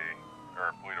Bay,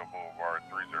 or Toledo Boulevard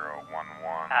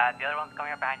 3011. The other one's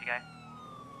coming up behind you guys.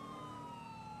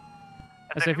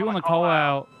 I said if you want to call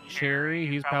out Cherry,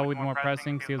 he's probably the more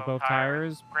pressing because he has both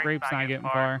tires. Grape's not getting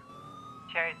far.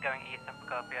 Cherry's going east on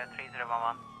Procopia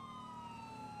 3011.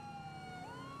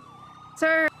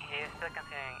 Sir! He is still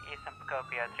continuing east on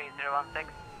Procopia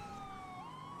 3016.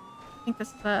 I think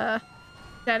this is a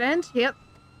dead end. Yep.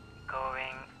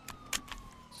 Going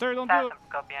Sir, don't south do it. on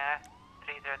Procopia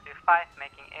 3025,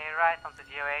 making a right onto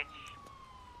GOH.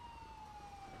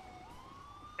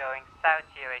 Going south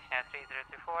GOH now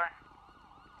 3024.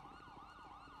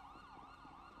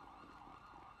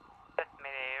 Just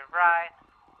made a right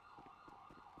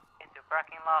into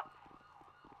parking lot.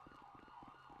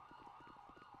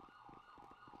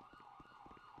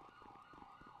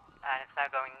 And it's now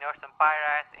going north on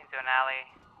Pirates into an alley.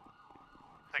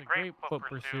 It's a great foot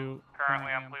pursuit,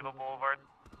 currently on Pluto Boulevard.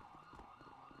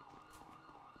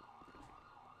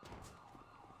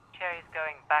 Cherry's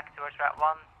going back towards Route 1.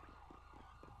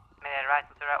 Made a right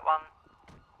into Route 1.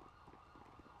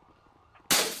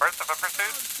 Where's the foot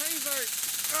pursuit?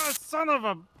 Oh, son of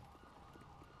a...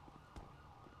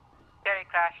 Cherry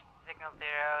crashed, signal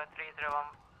 03010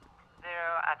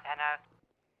 at Henhouse.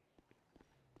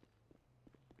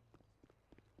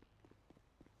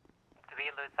 Do we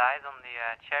lose eyes on the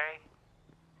Cherry?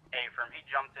 Hey, from he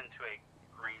jumped into a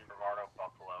green Bravado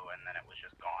Buffalo and then it was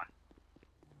just gone.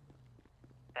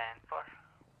 10-4.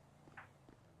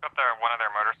 Got one of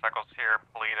their motorcycles here,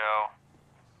 Polito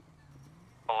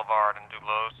Boulevard and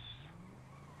Dulos.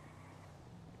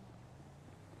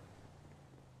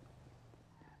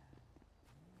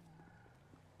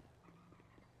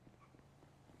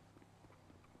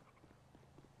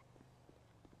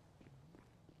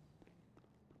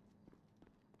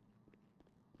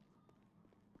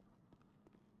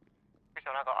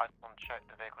 When I got eyes on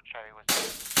the vehicle, Cherry was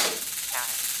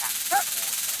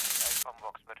from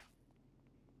Roxford.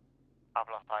 I've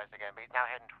lost eyes again, but he's now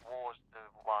heading towards the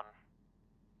one.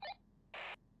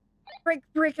 Break,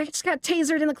 I just got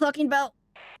tasered in the clucking belt.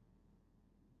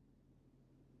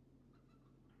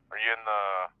 Are you in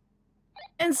the...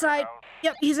 Inside.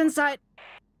 Yep, he's inside.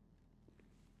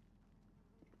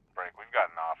 Break, we've got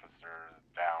an officer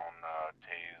down,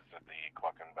 tased at the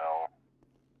Cluckin' Bell.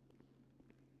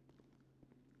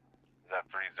 Is that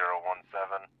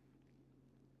 3017?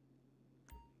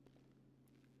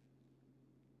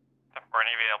 For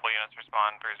any available units,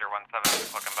 respond 3017 to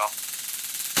Cluckin' Bell.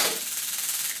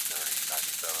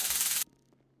 23097.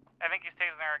 I think he's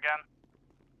tasing there again.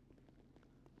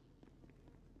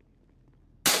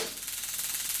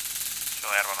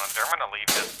 Chili had 110. I'm gonna leave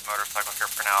this motorcycle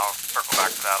here for now. Circle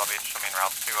back to that. I'll be showing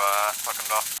routes to Cluckin'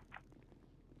 Bell.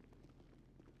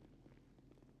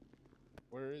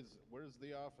 Where's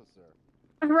the officer?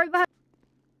 I'm right behind.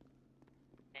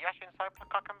 Are you actually inside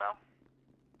Cluckin' Bell?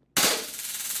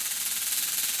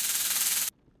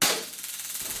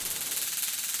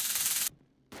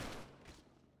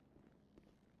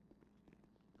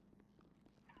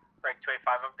 Break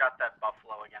 285, I've got that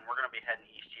Buffalo again. We're going to be heading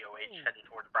east GOH, heading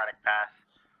towards Braddock Pass.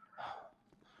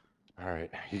 All right,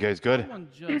 you guys good? Someone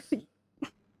just...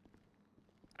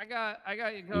 I got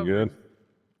you covered. You good?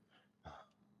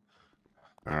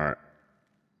 All right.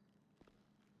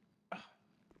 I'm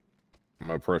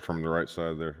gonna approach from the right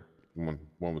side there. One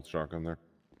with shotgun there.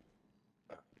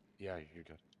 Yeah, you're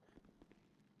good.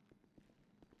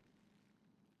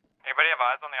 Anybody have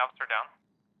eyes on the officer down?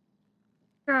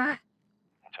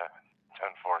 10-4,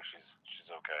 she's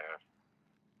okay.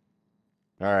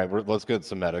 All right, let's get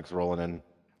some medics rolling in.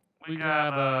 We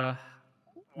got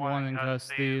one in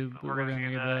custody. We're gonna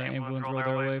get the ambulance rolled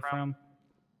our way from.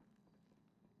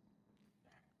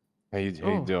 How you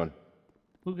doing?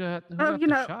 Who got you the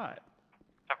know. shot?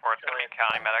 10-4, it's gonna be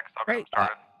county medics. I'll get them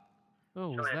started. Oh,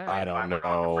 was that? I don't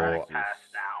know.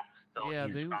 Yeah,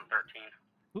 dude.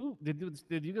 Who did you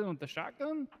get him with the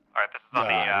shotgun? Alright, this is on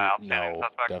the outstanding No,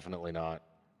 suspect. definitely not.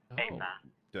 Oh,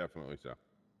 Definitely so.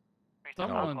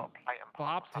 someone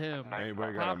popped him.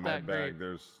 Anybody got a Popped that med bag?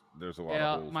 grape. There's a lot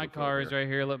Yeah, of holes. my to fill car is here. right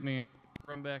here. Let me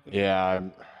run back. Yeah,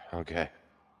 I'm okay.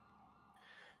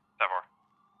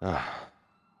 10-4.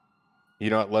 You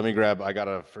know what? Let me grab. I got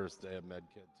a first aid med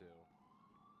kit too.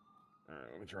 All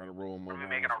right, let me try to roll them We're over. going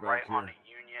to be making a back right here. onto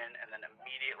Union and then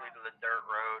immediately to the dirt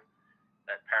road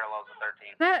that parallels the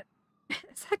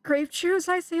 13. Is that grape juice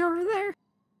I see over there?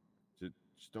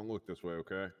 Just don't look this way,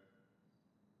 okay?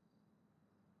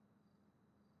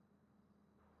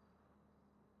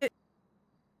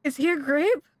 Is he a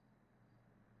grape?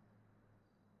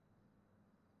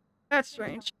 That's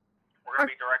strange. We're going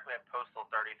to be directly at Postal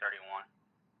 3031.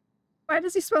 Why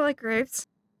does he smell like grapes?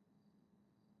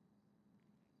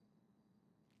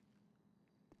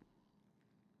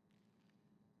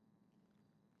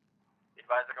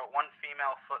 Advise, I got one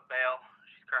female foot bail.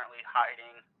 She's currently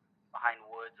hiding behind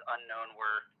woods, unknown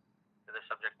where the other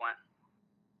subject went.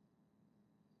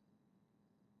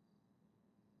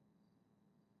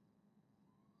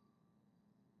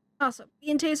 Awesome.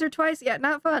 Being tasered twice? Yeah,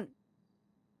 not fun.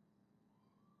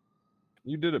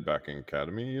 You did it back in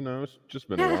Academy, you know. It's just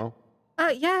been Yeah. a while.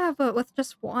 Yeah, but with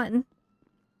just one.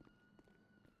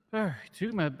 All right,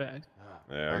 2 med bags.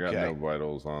 Yeah, I got no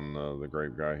vitals on the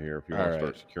grape guy here. If you All want to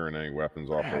right. start securing any weapons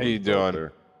off How of you his belt doing?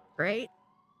 there. Great.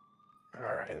 All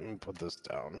right, let me put this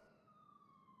down.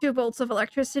 2 bolts of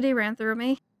electricity ran through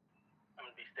me. I'm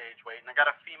going to be stage waiting. I got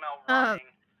a female Uh, running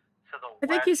to the west. I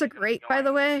think he's a grape, by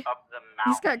the way. Up the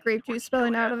He's got grape juice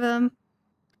spilling out of him.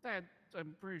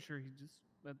 I'm pretty sure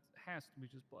that has to be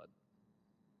just blood.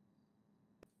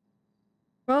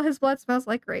 Well, his blood smells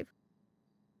like grape.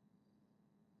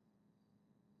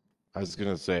 I was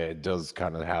gonna say it does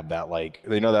kind of have that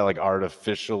that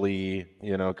artificially,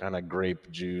 kind of grape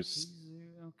juice.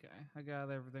 Okay, I got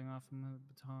everything off of my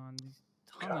baton. These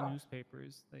ton of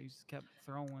newspapers that he just kept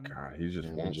throwing. God, he just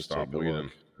Let me won't just stop take a bleeding.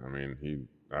 look. I mean,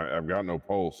 I've got no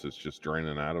pulse. It's just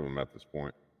draining out of him at this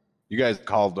point. You guys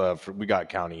called we got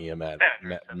county EMS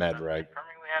med right?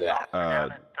 Yeah.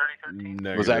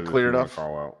 Negative Was that if clear you wanna enough?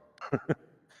 Call out.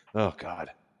 Oh God.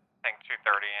 I think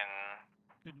 230 and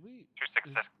Did we?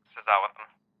 266 is out with them.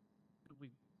 Did we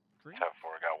drink?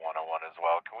 10-4 got 101 as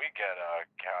well. Can we get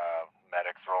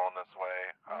medics rolling this way?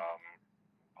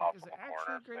 Is it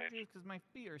actually grape juice? Because my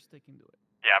feet are sticking to it.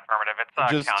 Yeah, affirmative. It's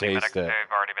Just county taste medics. it.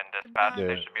 They've already been dispatched. Yeah.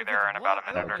 They should be there in about a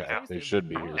minute or Okay, two. they should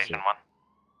be here Station soon. 1.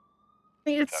 I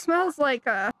mean, it smells like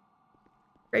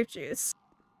grape juice.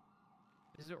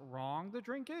 Is it wrong to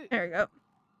drink it? There you go.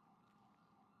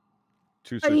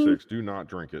 266. Do not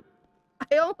drink it.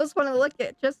 I almost want to lick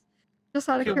it just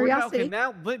out of Okay, curiosity.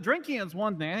 now drinking it's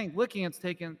one thing. I think licking it's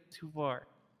taken too far.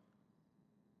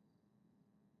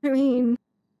 I mean,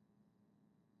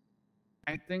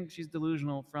 I think she's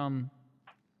delusional from.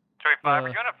 285. Are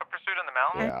you in a foot pursuit in the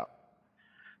mountain? Yeah.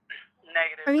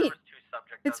 Negative. I mean, there was 2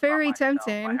 subjects. it's That was not very myself. I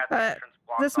tempting, had the but entrance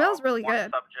blocked the smell's off. really One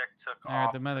good. subject took All right,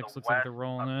 off the to medics the looks like west they're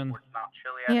rolling up in. towards Mount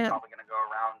Chiliad. Yeah. Probably going to go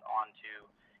around onto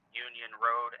Union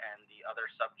Road, and the other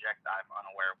subject, I'm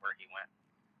unaware of where he went.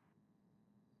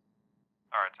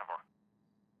 All right, 10-4.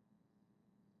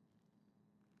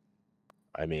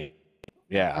 I mean, I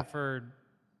yeah. preferred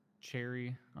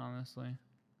cherry, honestly.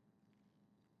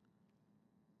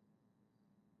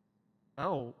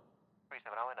 Oh.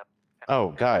 Oh,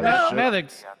 guys.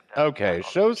 Medics. Okay,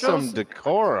 show some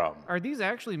decorum. Are these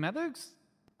actually medics?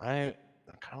 I'm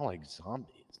kind of like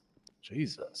zombies.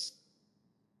 Jesus.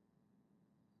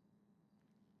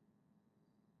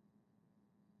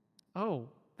 Oh,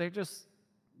 they just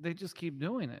keep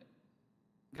doing it.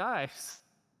 Guys.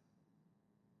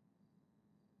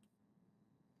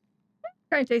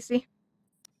 Kind of tasty.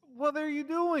 What are you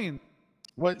doing?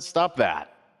 What? Stop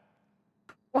that.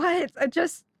 What?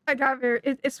 I got very.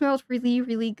 It smells really,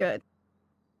 really good.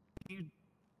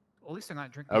 At least they're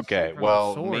not drinking. Okay, straight from the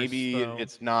well, source, maybe though.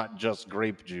 it's not just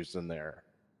grape juice in there.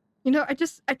 You know,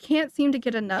 I can't seem to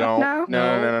get enough now.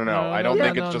 No. I don't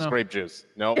think it's just no. grape juice.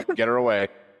 No, get her away.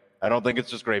 I don't think it's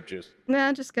just grape juice. Nah,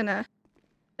 I'm just gonna.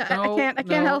 I No, can't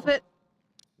no. help it.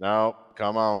 No,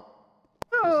 come on.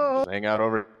 Oh. Just hang out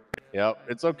over. Yep,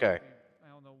 it's okay. I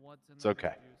don't know what's in It's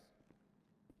okay.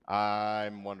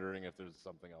 I'm wondering if there's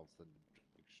something else than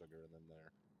sugar in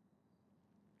there.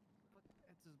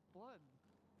 It's his blood.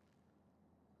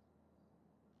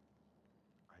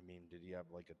 I mean, did he have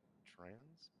like a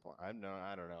transplant?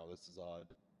 I don't know. This is odd.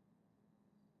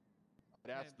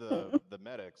 I'd ask the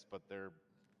medics, but they're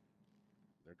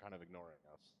kind of ignoring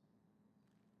us.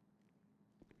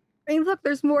 I mean, look,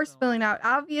 there's more spilling out.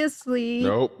 Obviously.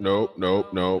 Nope.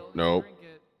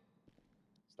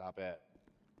 Stop it.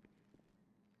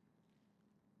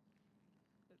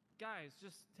 Guys,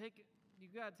 just take it. You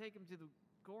gotta take him to the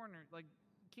corner. Like,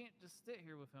 you can't just sit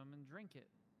here with him and drink it.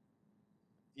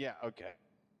 Yeah, okay.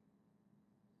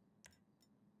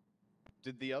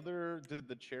 Did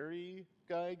the cherry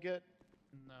guy get?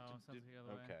 No, it's the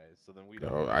other way. Okay, so then we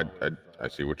don't No, know I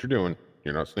see what you're doing.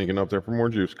 You're not sneaking up there for more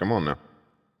juice. Come on now.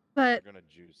 But We're gonna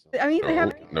juice I mean, they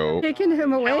haven't No. taken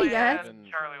him away yet.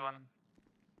 Charlie 1.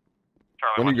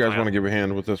 When do you guys want to give a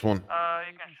hand with this one?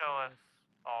 You can show us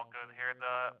all good here.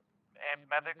 The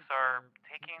medics are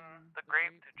taking the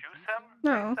grape to juice him.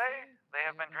 No. They say they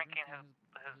have been drinking his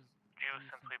juice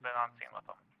since we've been on scene with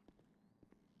him.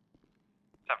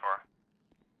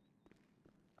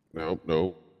 10-4.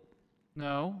 Nope.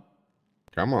 No.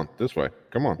 Come on, this way.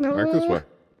 Come on, No. back this way.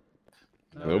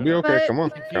 It'll be okay. But- Come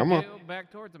on, If you come on. go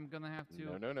back towards him, I'm gonna have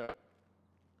to. No.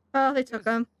 Oh, they took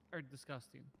him. Or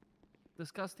disgusting.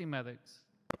 Disgusting medics.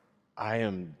 I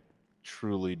am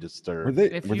truly disturbed. Were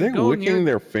they If were you they go licking near-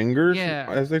 their fingers Yeah.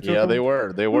 as they took Yeah, them? they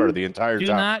were. They were the entire Do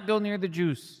time. not go near the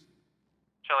juice.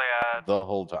 Chiliad The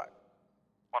whole time.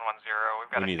 110.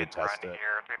 We've got We a need to kid test running it.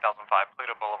 here, 3005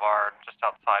 Pluto Boulevard, just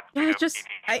outside. Yeah, Pluto just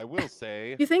PD. I will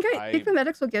say. You think I think the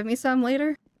medics will give me some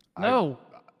later? No.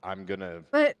 I'm gonna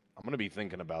But be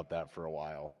thinking about that for a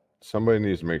while. Somebody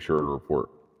needs to make sure to report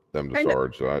them to I know.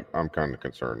 Sarge. So I'm kind of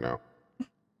concerned now.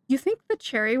 you think the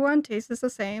cherry one tastes the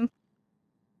same?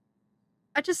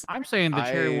 I'm saying the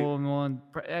cherry I- one.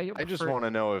 I just want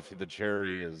to know if the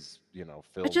cherry is,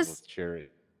 filled just- with cherry.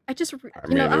 I just, I you know,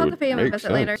 mean, it I'll have would to pay him a make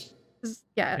visit later. sense. 'Cause,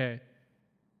 yeah. Okay.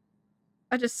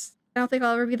 I don't think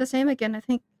I'll ever be the same again. I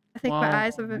think Well, my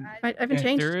eyes have been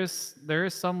changed. There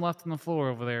is some left on the floor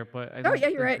over there, but I Oh, don't yeah,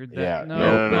 you're think right. you're that.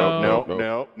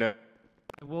 Yeah. No.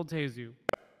 I will tase you.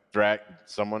 Drag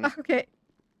someone. Okay.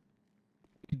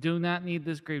 You do not need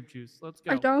this grape juice. Let's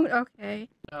go. I don't. Okay.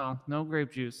 No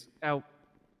grape juice. Out.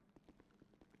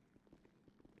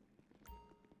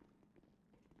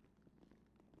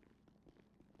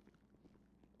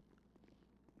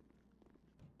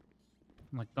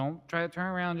 I'm like, don't try to turn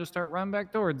around. Just start running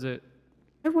back towards it.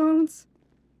 I won't.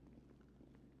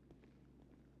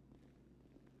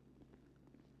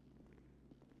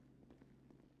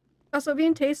 Also,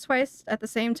 being tased twice at the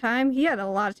same time, he had a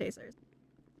lot of tasers.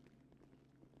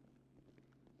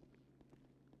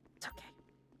 It's okay.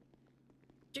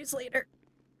 Juice later.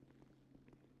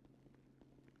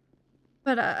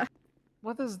 But,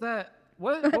 What is that?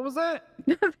 What was that?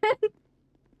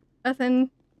 Nothing.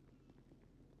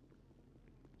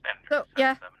 So,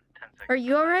 yeah. Are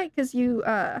you alright? Because you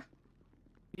got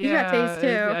tased too.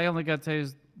 I only got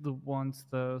tased the once,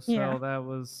 though, so Yeah. that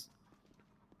was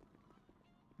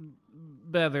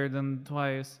better than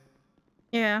twice.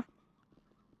 Yeah.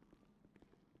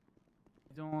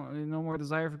 No more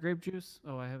desire for grape juice?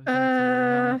 Oh, I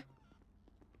have.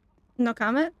 No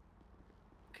comment?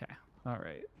 Okay. All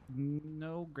right.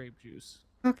 No grape juice.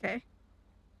 Okay.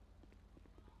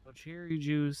 No cherry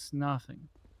juice, nothing.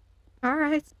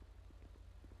 Alright.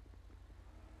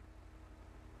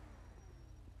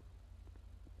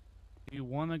 You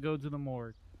want to go to the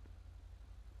morgue?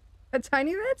 A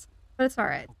tiny bit? But it's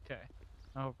alright. Okay.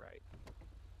 All right.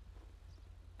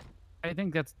 I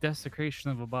think that's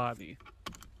desecration of a body.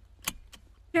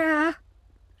 Yeah.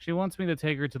 She wants me to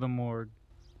take her to the morgue.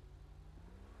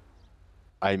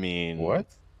 I mean, what?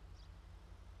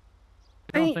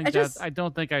 I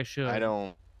don't think I should. I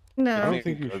don't. No. I don't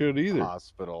think you should either.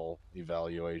 Hospital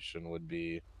evaluation would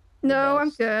be. No,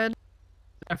 I'm good.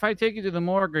 If I take you to the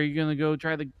morgue, are you gonna go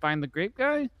try to find the grape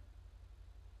guy?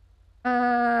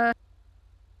 No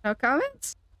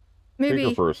comments? Maybe. Take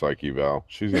her for a psych eval.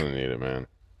 She's gonna need it, man.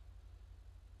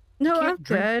 No, I'm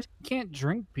good. You can't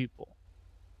drink people.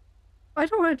 I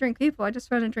don't want to drink people. I just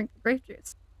want to drink the grape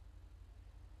juice.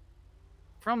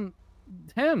 From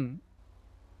him.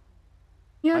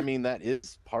 Yeah. I mean, that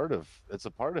is part of. It's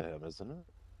a part of him, isn't it?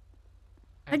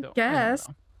 I guess.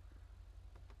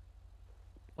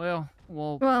 Well,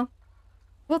 we'll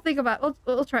think about.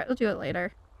 We'll try. We'll do it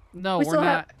later. No, we're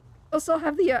not. We'll still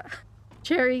have the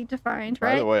cherry defined,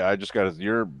 right? By the way, I just got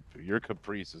your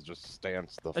caprice is just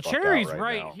stance the The fuck cherry's out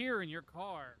right now. here in your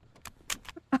car.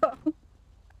 Oh.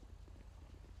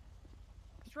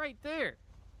 It's right there.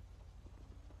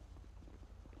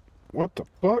 What the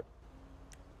fuck?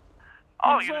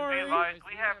 Oh, you would be advised.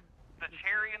 We have the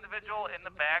cherry individual in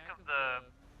the back of the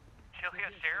Chilia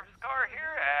Sheriff's car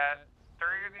here at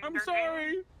 30. I'm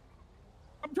sorry.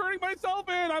 I'm turning myself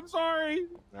in. I'm sorry.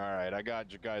 All right, I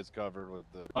got you guys covered with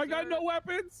the. I got no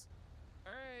weapons.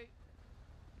 All right.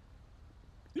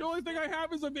 The only thing I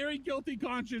have is a very guilty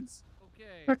conscience.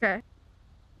 Okay. Okay.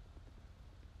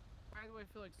 Why do I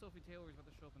feel like Sophie Taylor's about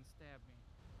to show up and stab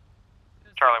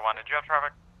me? Charlie 1, did you have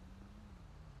traffic?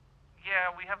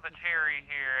 Yeah, we have the cherry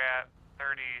here at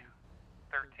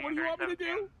 13. What do you want me to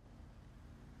do?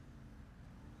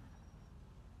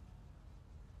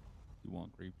 You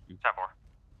want grape juice? 10-4.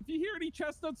 If you hear any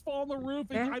chestnuts fall on the roof,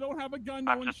 Yeah. I don't have a gun.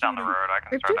 No I'm one's just down the shooting. road. I can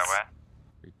Grape start juice? that way.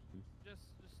 Grape juice. Just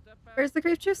step back. Where's the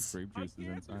grape juice? Grape juice is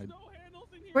inside.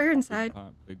 Where inside?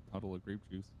 Big puddle of grape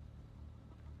juice.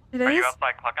 It Are you is?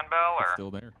 outside Cluckenbell or? It's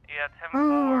still there. Yeah, Tim Oh.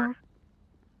 Ford.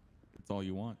 That's all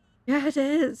you want. Yeah, it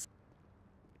is.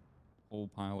 Whole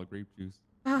pile of grape juice.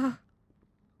 Oh.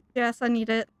 Yes, I need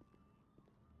it.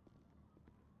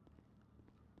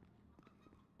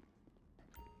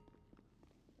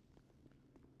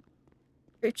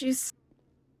 Grape juice.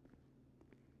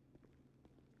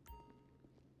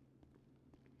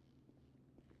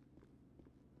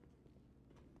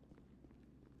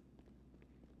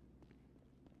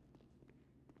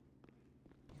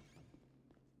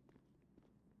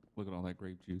 Look at all that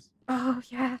grape juice. Oh,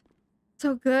 yeah.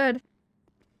 So good.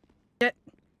 Yeah.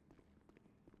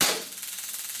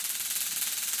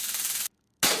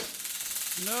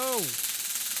 No.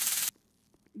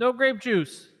 No grape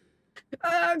juice.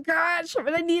 Oh, gosh.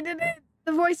 But I needed it.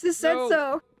 The voices said No.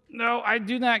 so. No, I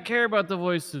do not care about the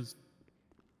voices.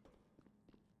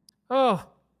 Oh.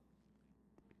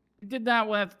 You did not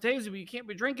want to have to tase it, but you can't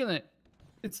be drinking it.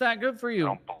 It's not good for you. I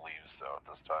don't believe so at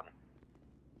this time.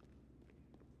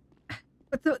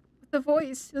 But the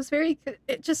voice, it was very good.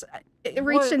 It just, it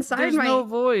reached What? inside There's my... no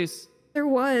voice. There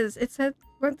was. It said,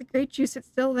 want the grape juice, it's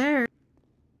still there.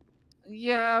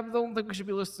 Yeah, I don't think we should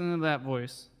be listening to that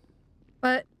voice.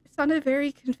 But it sounded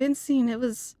very convincing. It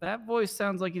was. That voice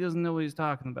sounds like he doesn't know what he's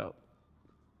talking about.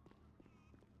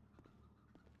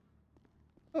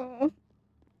 Oh.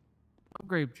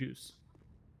 Grape juice.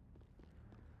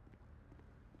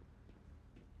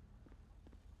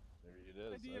 There it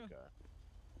is. Idea. Okay.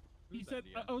 He said,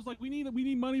 I was like, we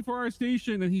need money for our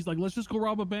station, and he's like, let's just go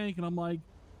rob a bank, and I'm like,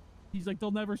 he's like,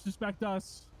 they'll never suspect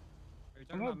us.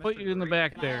 I'm gonna put you in the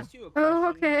back Can I there. ask you a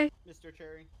Oh, question, okay. Mr.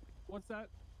 Cherry? What's that?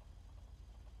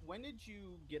 When did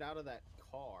you get out of that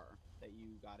car that you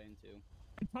got into?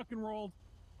 I tuck and rolled.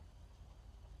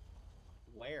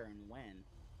 Where and when?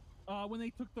 When they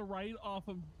took the right off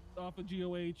of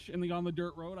GOH and they got on the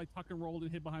dirt road, I tuck and rolled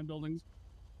and hid behind buildings.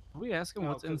 Are we asking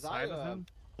what's 'cause inside of him?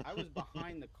 I was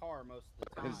behind the car most of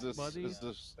the time. Is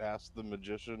this Ask the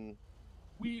Magician?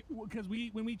 Because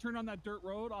when we turned on that dirt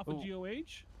road off of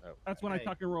GOH, Oh, that's when I Hey.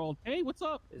 tuck and rolled. Hey, what's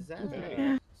up? Is that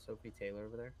Okay. Sophie Taylor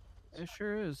over there? It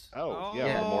sure is. Oh,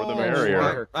 yeah, the Oh, more the yeah.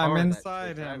 merrier. I'm Car that inside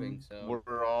she's driving, him. so-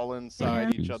 We're all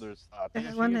inside each other's thoughts.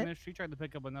 I want it. She tried to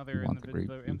pick up another want the grape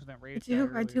individual, juice. infinite I rage. do.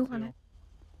 guy I do earlier, want too. it.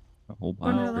 A whole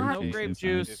One bottle of of that. No grape grape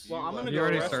juice. juice. Well, I'm gonna You go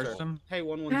already arrest her. searched him? Hey,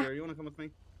 110, you wanna come with me?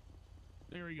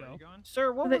 There we go.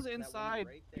 Sir, what But was it- inside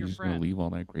right your You're just gonna friend? leave all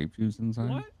that grape juice inside?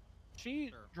 What?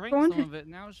 She drank Go on. some of it.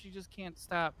 Now she just can't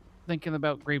stop thinking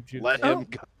about grape juice. Let Oh. him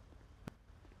go.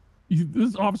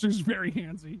 This officer's very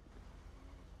handsy.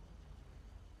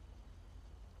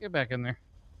 Get back in there.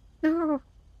 No.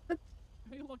 Hey,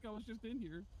 look, I was just in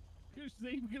here.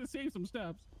 We're gonna save some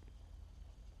steps.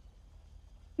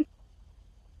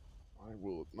 I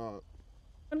will not.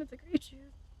 One of the grape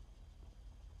juice.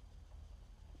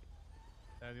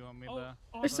 Do you want me Oh, to?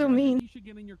 They're so I think mean. You should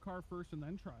get in your car first and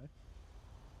then try.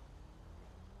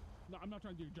 No, I'm not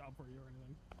trying to do your job for you or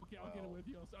anything. Okay, I'll get it with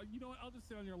you. So, you know what? I'll just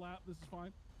sit on your lap. This is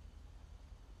fine.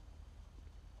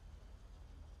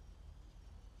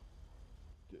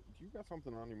 You got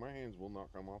something on you. My hands will not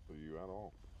come off of you at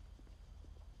all.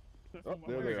 That's Oh, what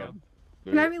there my they wife are. said.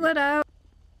 Can I be let out?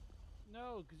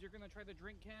 No, because you're gonna try to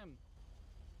drink him.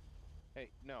 Hey,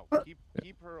 no, What?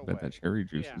 keep her away. Bet that cherry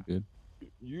juice Yeah. is good.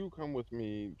 You come with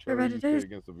me. I bet Cherry, you it stay is.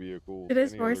 against the vehicle. It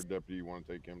is, Any other boys. deputy you want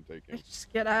to take him, take him.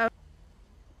 Just get out.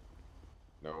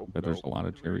 No, Bet there's a no. lot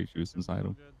of cherry juice inside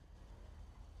them.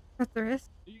 Yes, there is.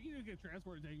 You can even get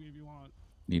transport and take me if you want.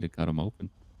 Need to cut them open.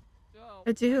 Oh,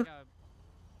 I do. yeah.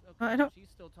 I don't- She's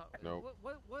still talking. No.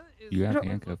 What is? You have what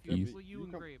handcuff with you- keys. with you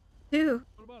and Grape? Do.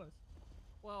 What about us?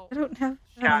 Well, I don't have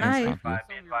a Yeah, knife. Stop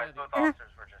you. be advised, both Yeah.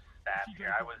 officers were just stabbed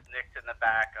here. I was nicked in the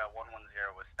back.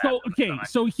 110 was stabbed. So, in the okay, stomach.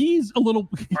 so he's a little.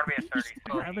 Pardon me, a 30. He's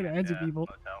grabbing hands of people.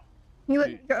 Motel. You let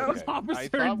me go. Okay, I Officer,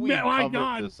 thought we no, my covered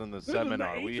God. this in the This is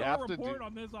seminar. the We HR have to report do.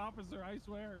 on this officer, I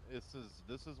swear. This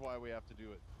is why we have to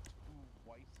do it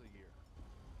twice a year.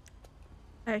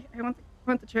 Hey, I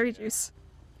want the cherry juice.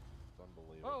 It's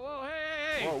unbelievable. Whoa, whoa,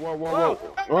 hey! Whoa, whoa, whoa,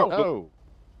 whoa. Whoa. Oh,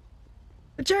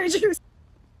 The cherry juice.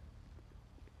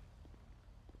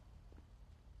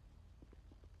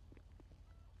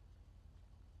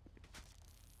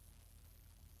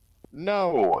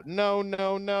 no, no,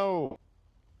 no, no.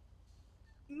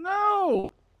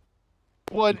 No!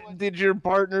 What did your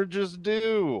partner just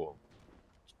do?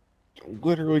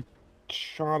 Literally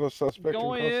shot a suspect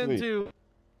Going in custody. into.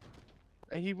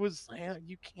 He was.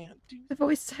 You can't do. The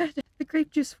voice said, the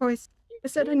grape juice voice. I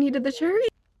said I needed the cherry.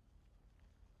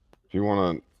 If you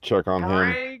want to check on him,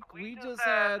 Break. We just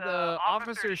had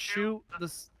officers shoot the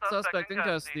suspect in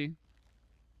custody.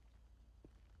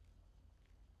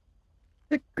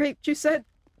 The grape juice said,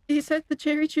 he said the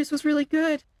cherry juice was really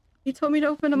good. He told me to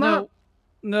open them up.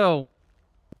 No.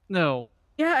 No.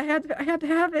 Yeah, I had to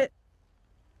have it.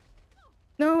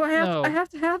 No, I have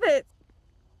to have it.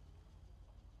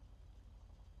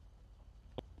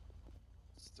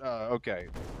 Okay.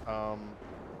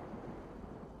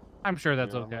 I'm sure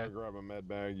that's here, I'm okay. gonna grab a med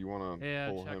bag. You want to Yeah,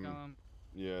 pull check him? on him.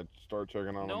 Yeah, start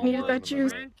checking on No him. Needed one that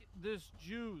juice. drink this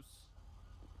juice.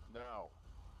 No.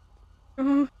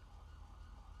 Oh,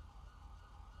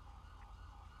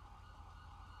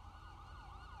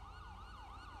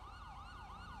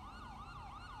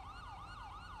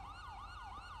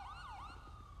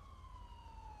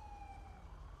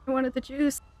 I wanted the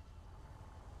juice.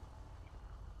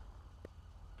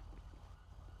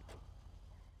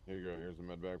 Here you go. Here's a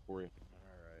med bag for you. All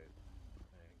right.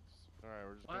 Thanks. All right,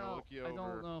 we're just gonna Well, look you I over.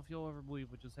 don't know if you'll ever believe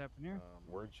what just happened here.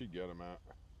 Where'd she get him at?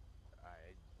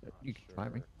 You can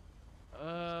find me.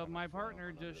 My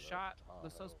partner just shot the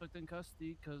suspect in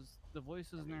custody because the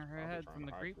voices in her probably head trying from to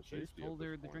the hide grape the juice safety at told this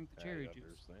her to point. drink the I cherry juice.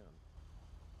 understand.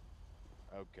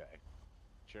 Okay.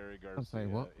 Cherry I'll say Garcia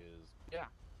what? is Yeah.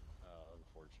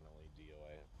 unfortunately,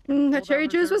 DOA. The Pulled cherry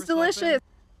out her juice was service weapon delicious.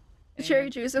 The cherry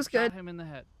and juice was shot good. him in the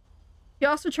head. You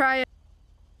also try it.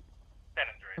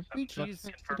 She's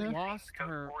lost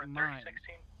her mind.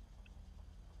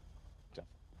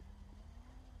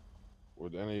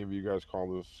 Would any of you guys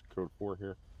call this code 4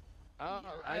 here?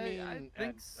 I mean, I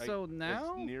think so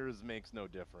now. As near as makes no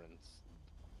difference.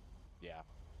 Yeah,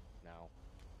 now.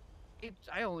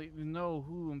 I don't even know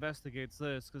who investigates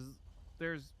this because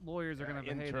there's lawyers are gonna have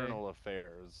a heyday. Internal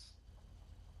affairs.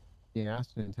 Yeah,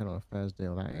 that's an internal affairs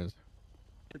deal, that is.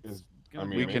 I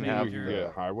mean, we can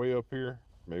get highway up here.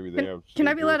 Maybe they have. Can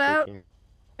I be let out?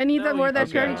 I need that more of that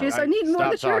cherry juice. I need more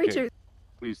of the cherry juice.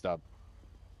 Please stop.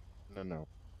 No.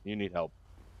 You need help.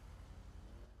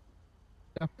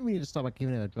 I think we need to start by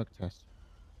giving it a drug test.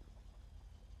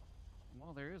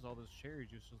 Well, there is all this cherry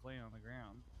juice just laying on the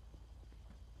ground.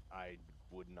 I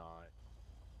would not.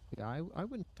 Yeah, I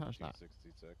wouldn't touch that.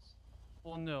 66.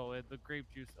 Well, no, the grape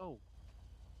juice. Oh.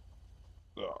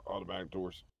 Automatic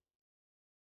doors.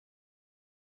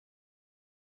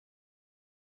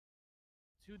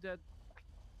 2 dead.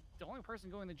 The only person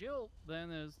going to jail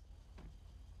then is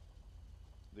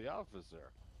The officer.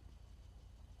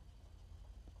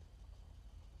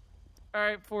 all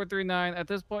right. 439. At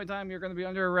this point in time, you're going to be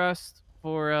under arrest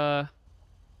for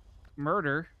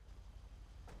murder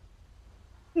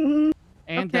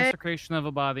and desecration of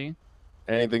a body.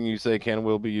 Anything you say can and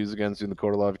will be used against you in the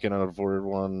court of law. If you cannot afford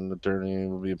one, attorney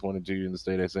will be appointed to you in the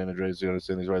state of San Andreas. You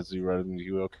understand these rights, you right, and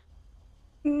you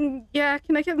will. Yeah,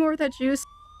 can I get more of that juice?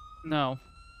 No.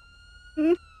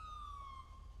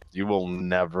 You will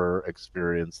never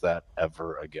experience that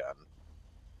ever again.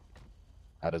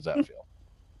 How does that feel?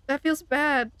 That feels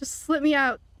bad. Just slip me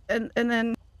out, and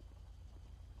then,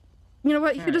 you know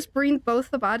what? You could just bring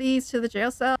both the bodies to the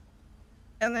jail cell,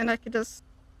 and then I could just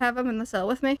have them in the cell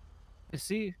with me. You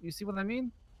see what I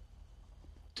mean?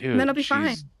 Dude, And then I'll be fine.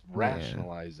 she's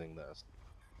rationalizing this.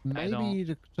 Maybe you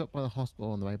just stop by the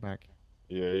hospital on the way back.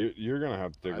 Yeah, you're gonna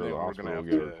have to take her to the hospital and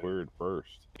get her cleared first.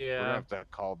 We're gonna have to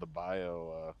call the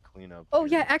bio cleanup. Oh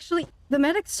yeah, actually, the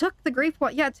medics took the grape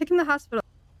one. Yeah, take him to the hospital.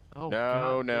 Oh,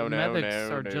 No, the medics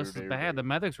are just as bad. The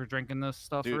medics were drinking this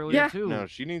stuff Dude, earlier too. No,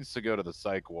 she needs to go to the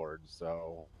psych ward.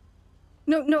 So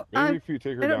No, Maybe if you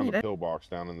take her I don't down need the it. pillbox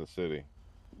down in the city.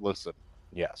 listen,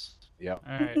 yes, yep.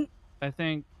 All right. I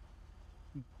think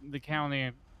the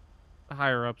county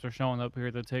higher ups are showing up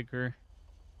here to take her.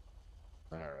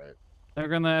 All right. They're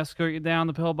gonna escort you down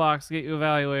the pillbox to get you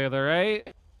evaluated. All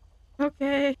right.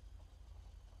 Okay.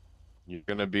 You're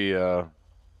gonna be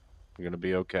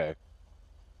okay.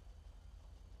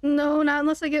 No, not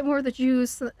unless I get more of the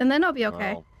juice, and then I'll be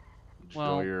okay.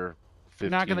 Well, your you're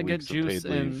not gonna 15 get weeks of juice paid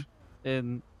leave.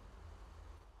 in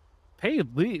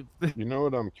paid leave. You know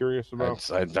what I'm curious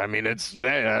about? I mean, it's.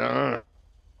 I don't know.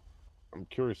 I'm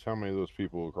curious how many of those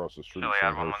people across the street. Chili, saw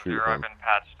I've her 110. shoot I've him. been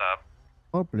patched up.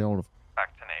 Probably all of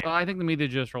Back to Nate. Well, I think the media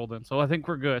just rolled in, so I think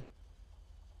we're good.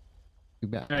 you.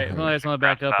 Bet. All right, I just want to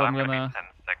back up. I'm be gonna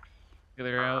 10-6 get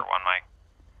her for out. 1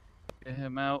 mic. Get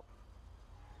him out.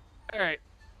 All right.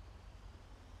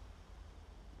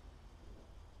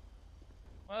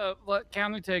 Let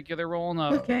county take you. They're rolling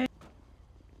up. Okay.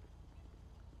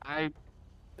 I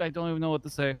don't even know what to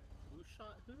say.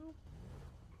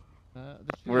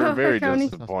 We're very County.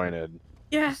 disappointed.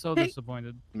 Yeah. So Hey,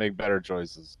 disappointed. Make better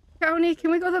choices. County, can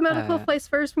we go to the medical place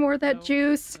first? More of that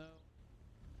juice.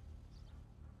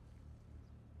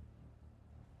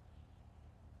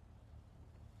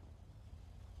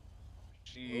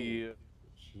 She's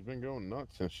been going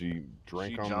nuts since she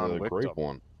drank on John the Wicked grape them.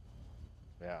 one.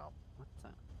 Yeah.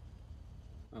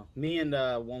 Oh, me and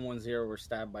 110 were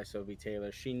stabbed by Sophie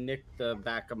Taylor. She nicked the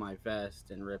back of my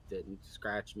vest and ripped it and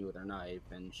scratched me with her knife,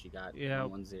 and she got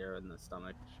 110 in the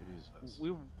stomach. Jesus.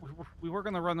 We were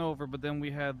gonna run over, but then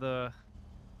we had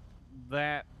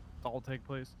that all take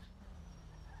place.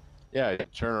 Yeah, you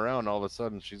turn around, all of a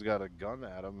sudden she's got a gun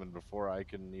at him, and before I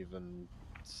can even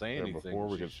say Yeah, anything, before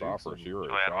we she could stop shoots her, him. she already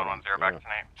Chili, shot him. 110 back to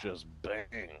Nate. Just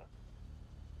bang.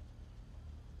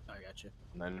 I got you.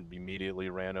 And then immediately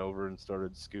ran over and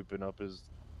started scooping up his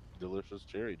delicious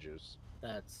cherry juice.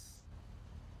 That's.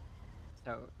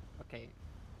 So, okay.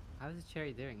 How's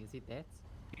Cherry doing? Is he dead?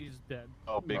 He's dead.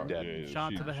 Oh, big dead. Yeah,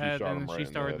 Shot she- to the she head, shot him and right she in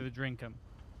the started head. to drink him.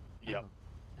 Yep.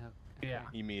 Yeah.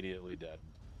 Immediately dead.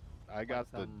 I got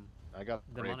the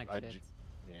demonic grape. shit.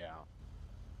 Yeah.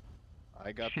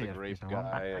 I got Shit, the grape there's one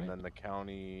guy, back, and right? then the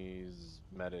county's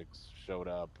medics showed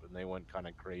up, and they went kind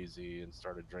of crazy and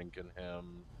started drinking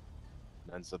him.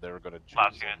 And said they were going to juice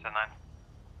Last him. unit 10-9.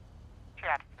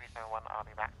 Triad 371, I'll be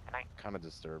back tonight. Kind of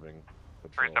disturbing.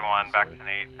 371 back to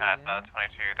Nate at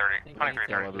 2230.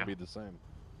 They'll ever be the same.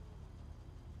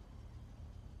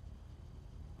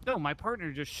 No, my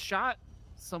partner just shot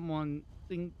someone.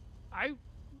 I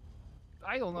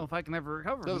don't know if I can ever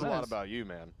recover. Says from a lot this. about you,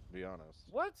 man. To be honest.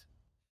 What?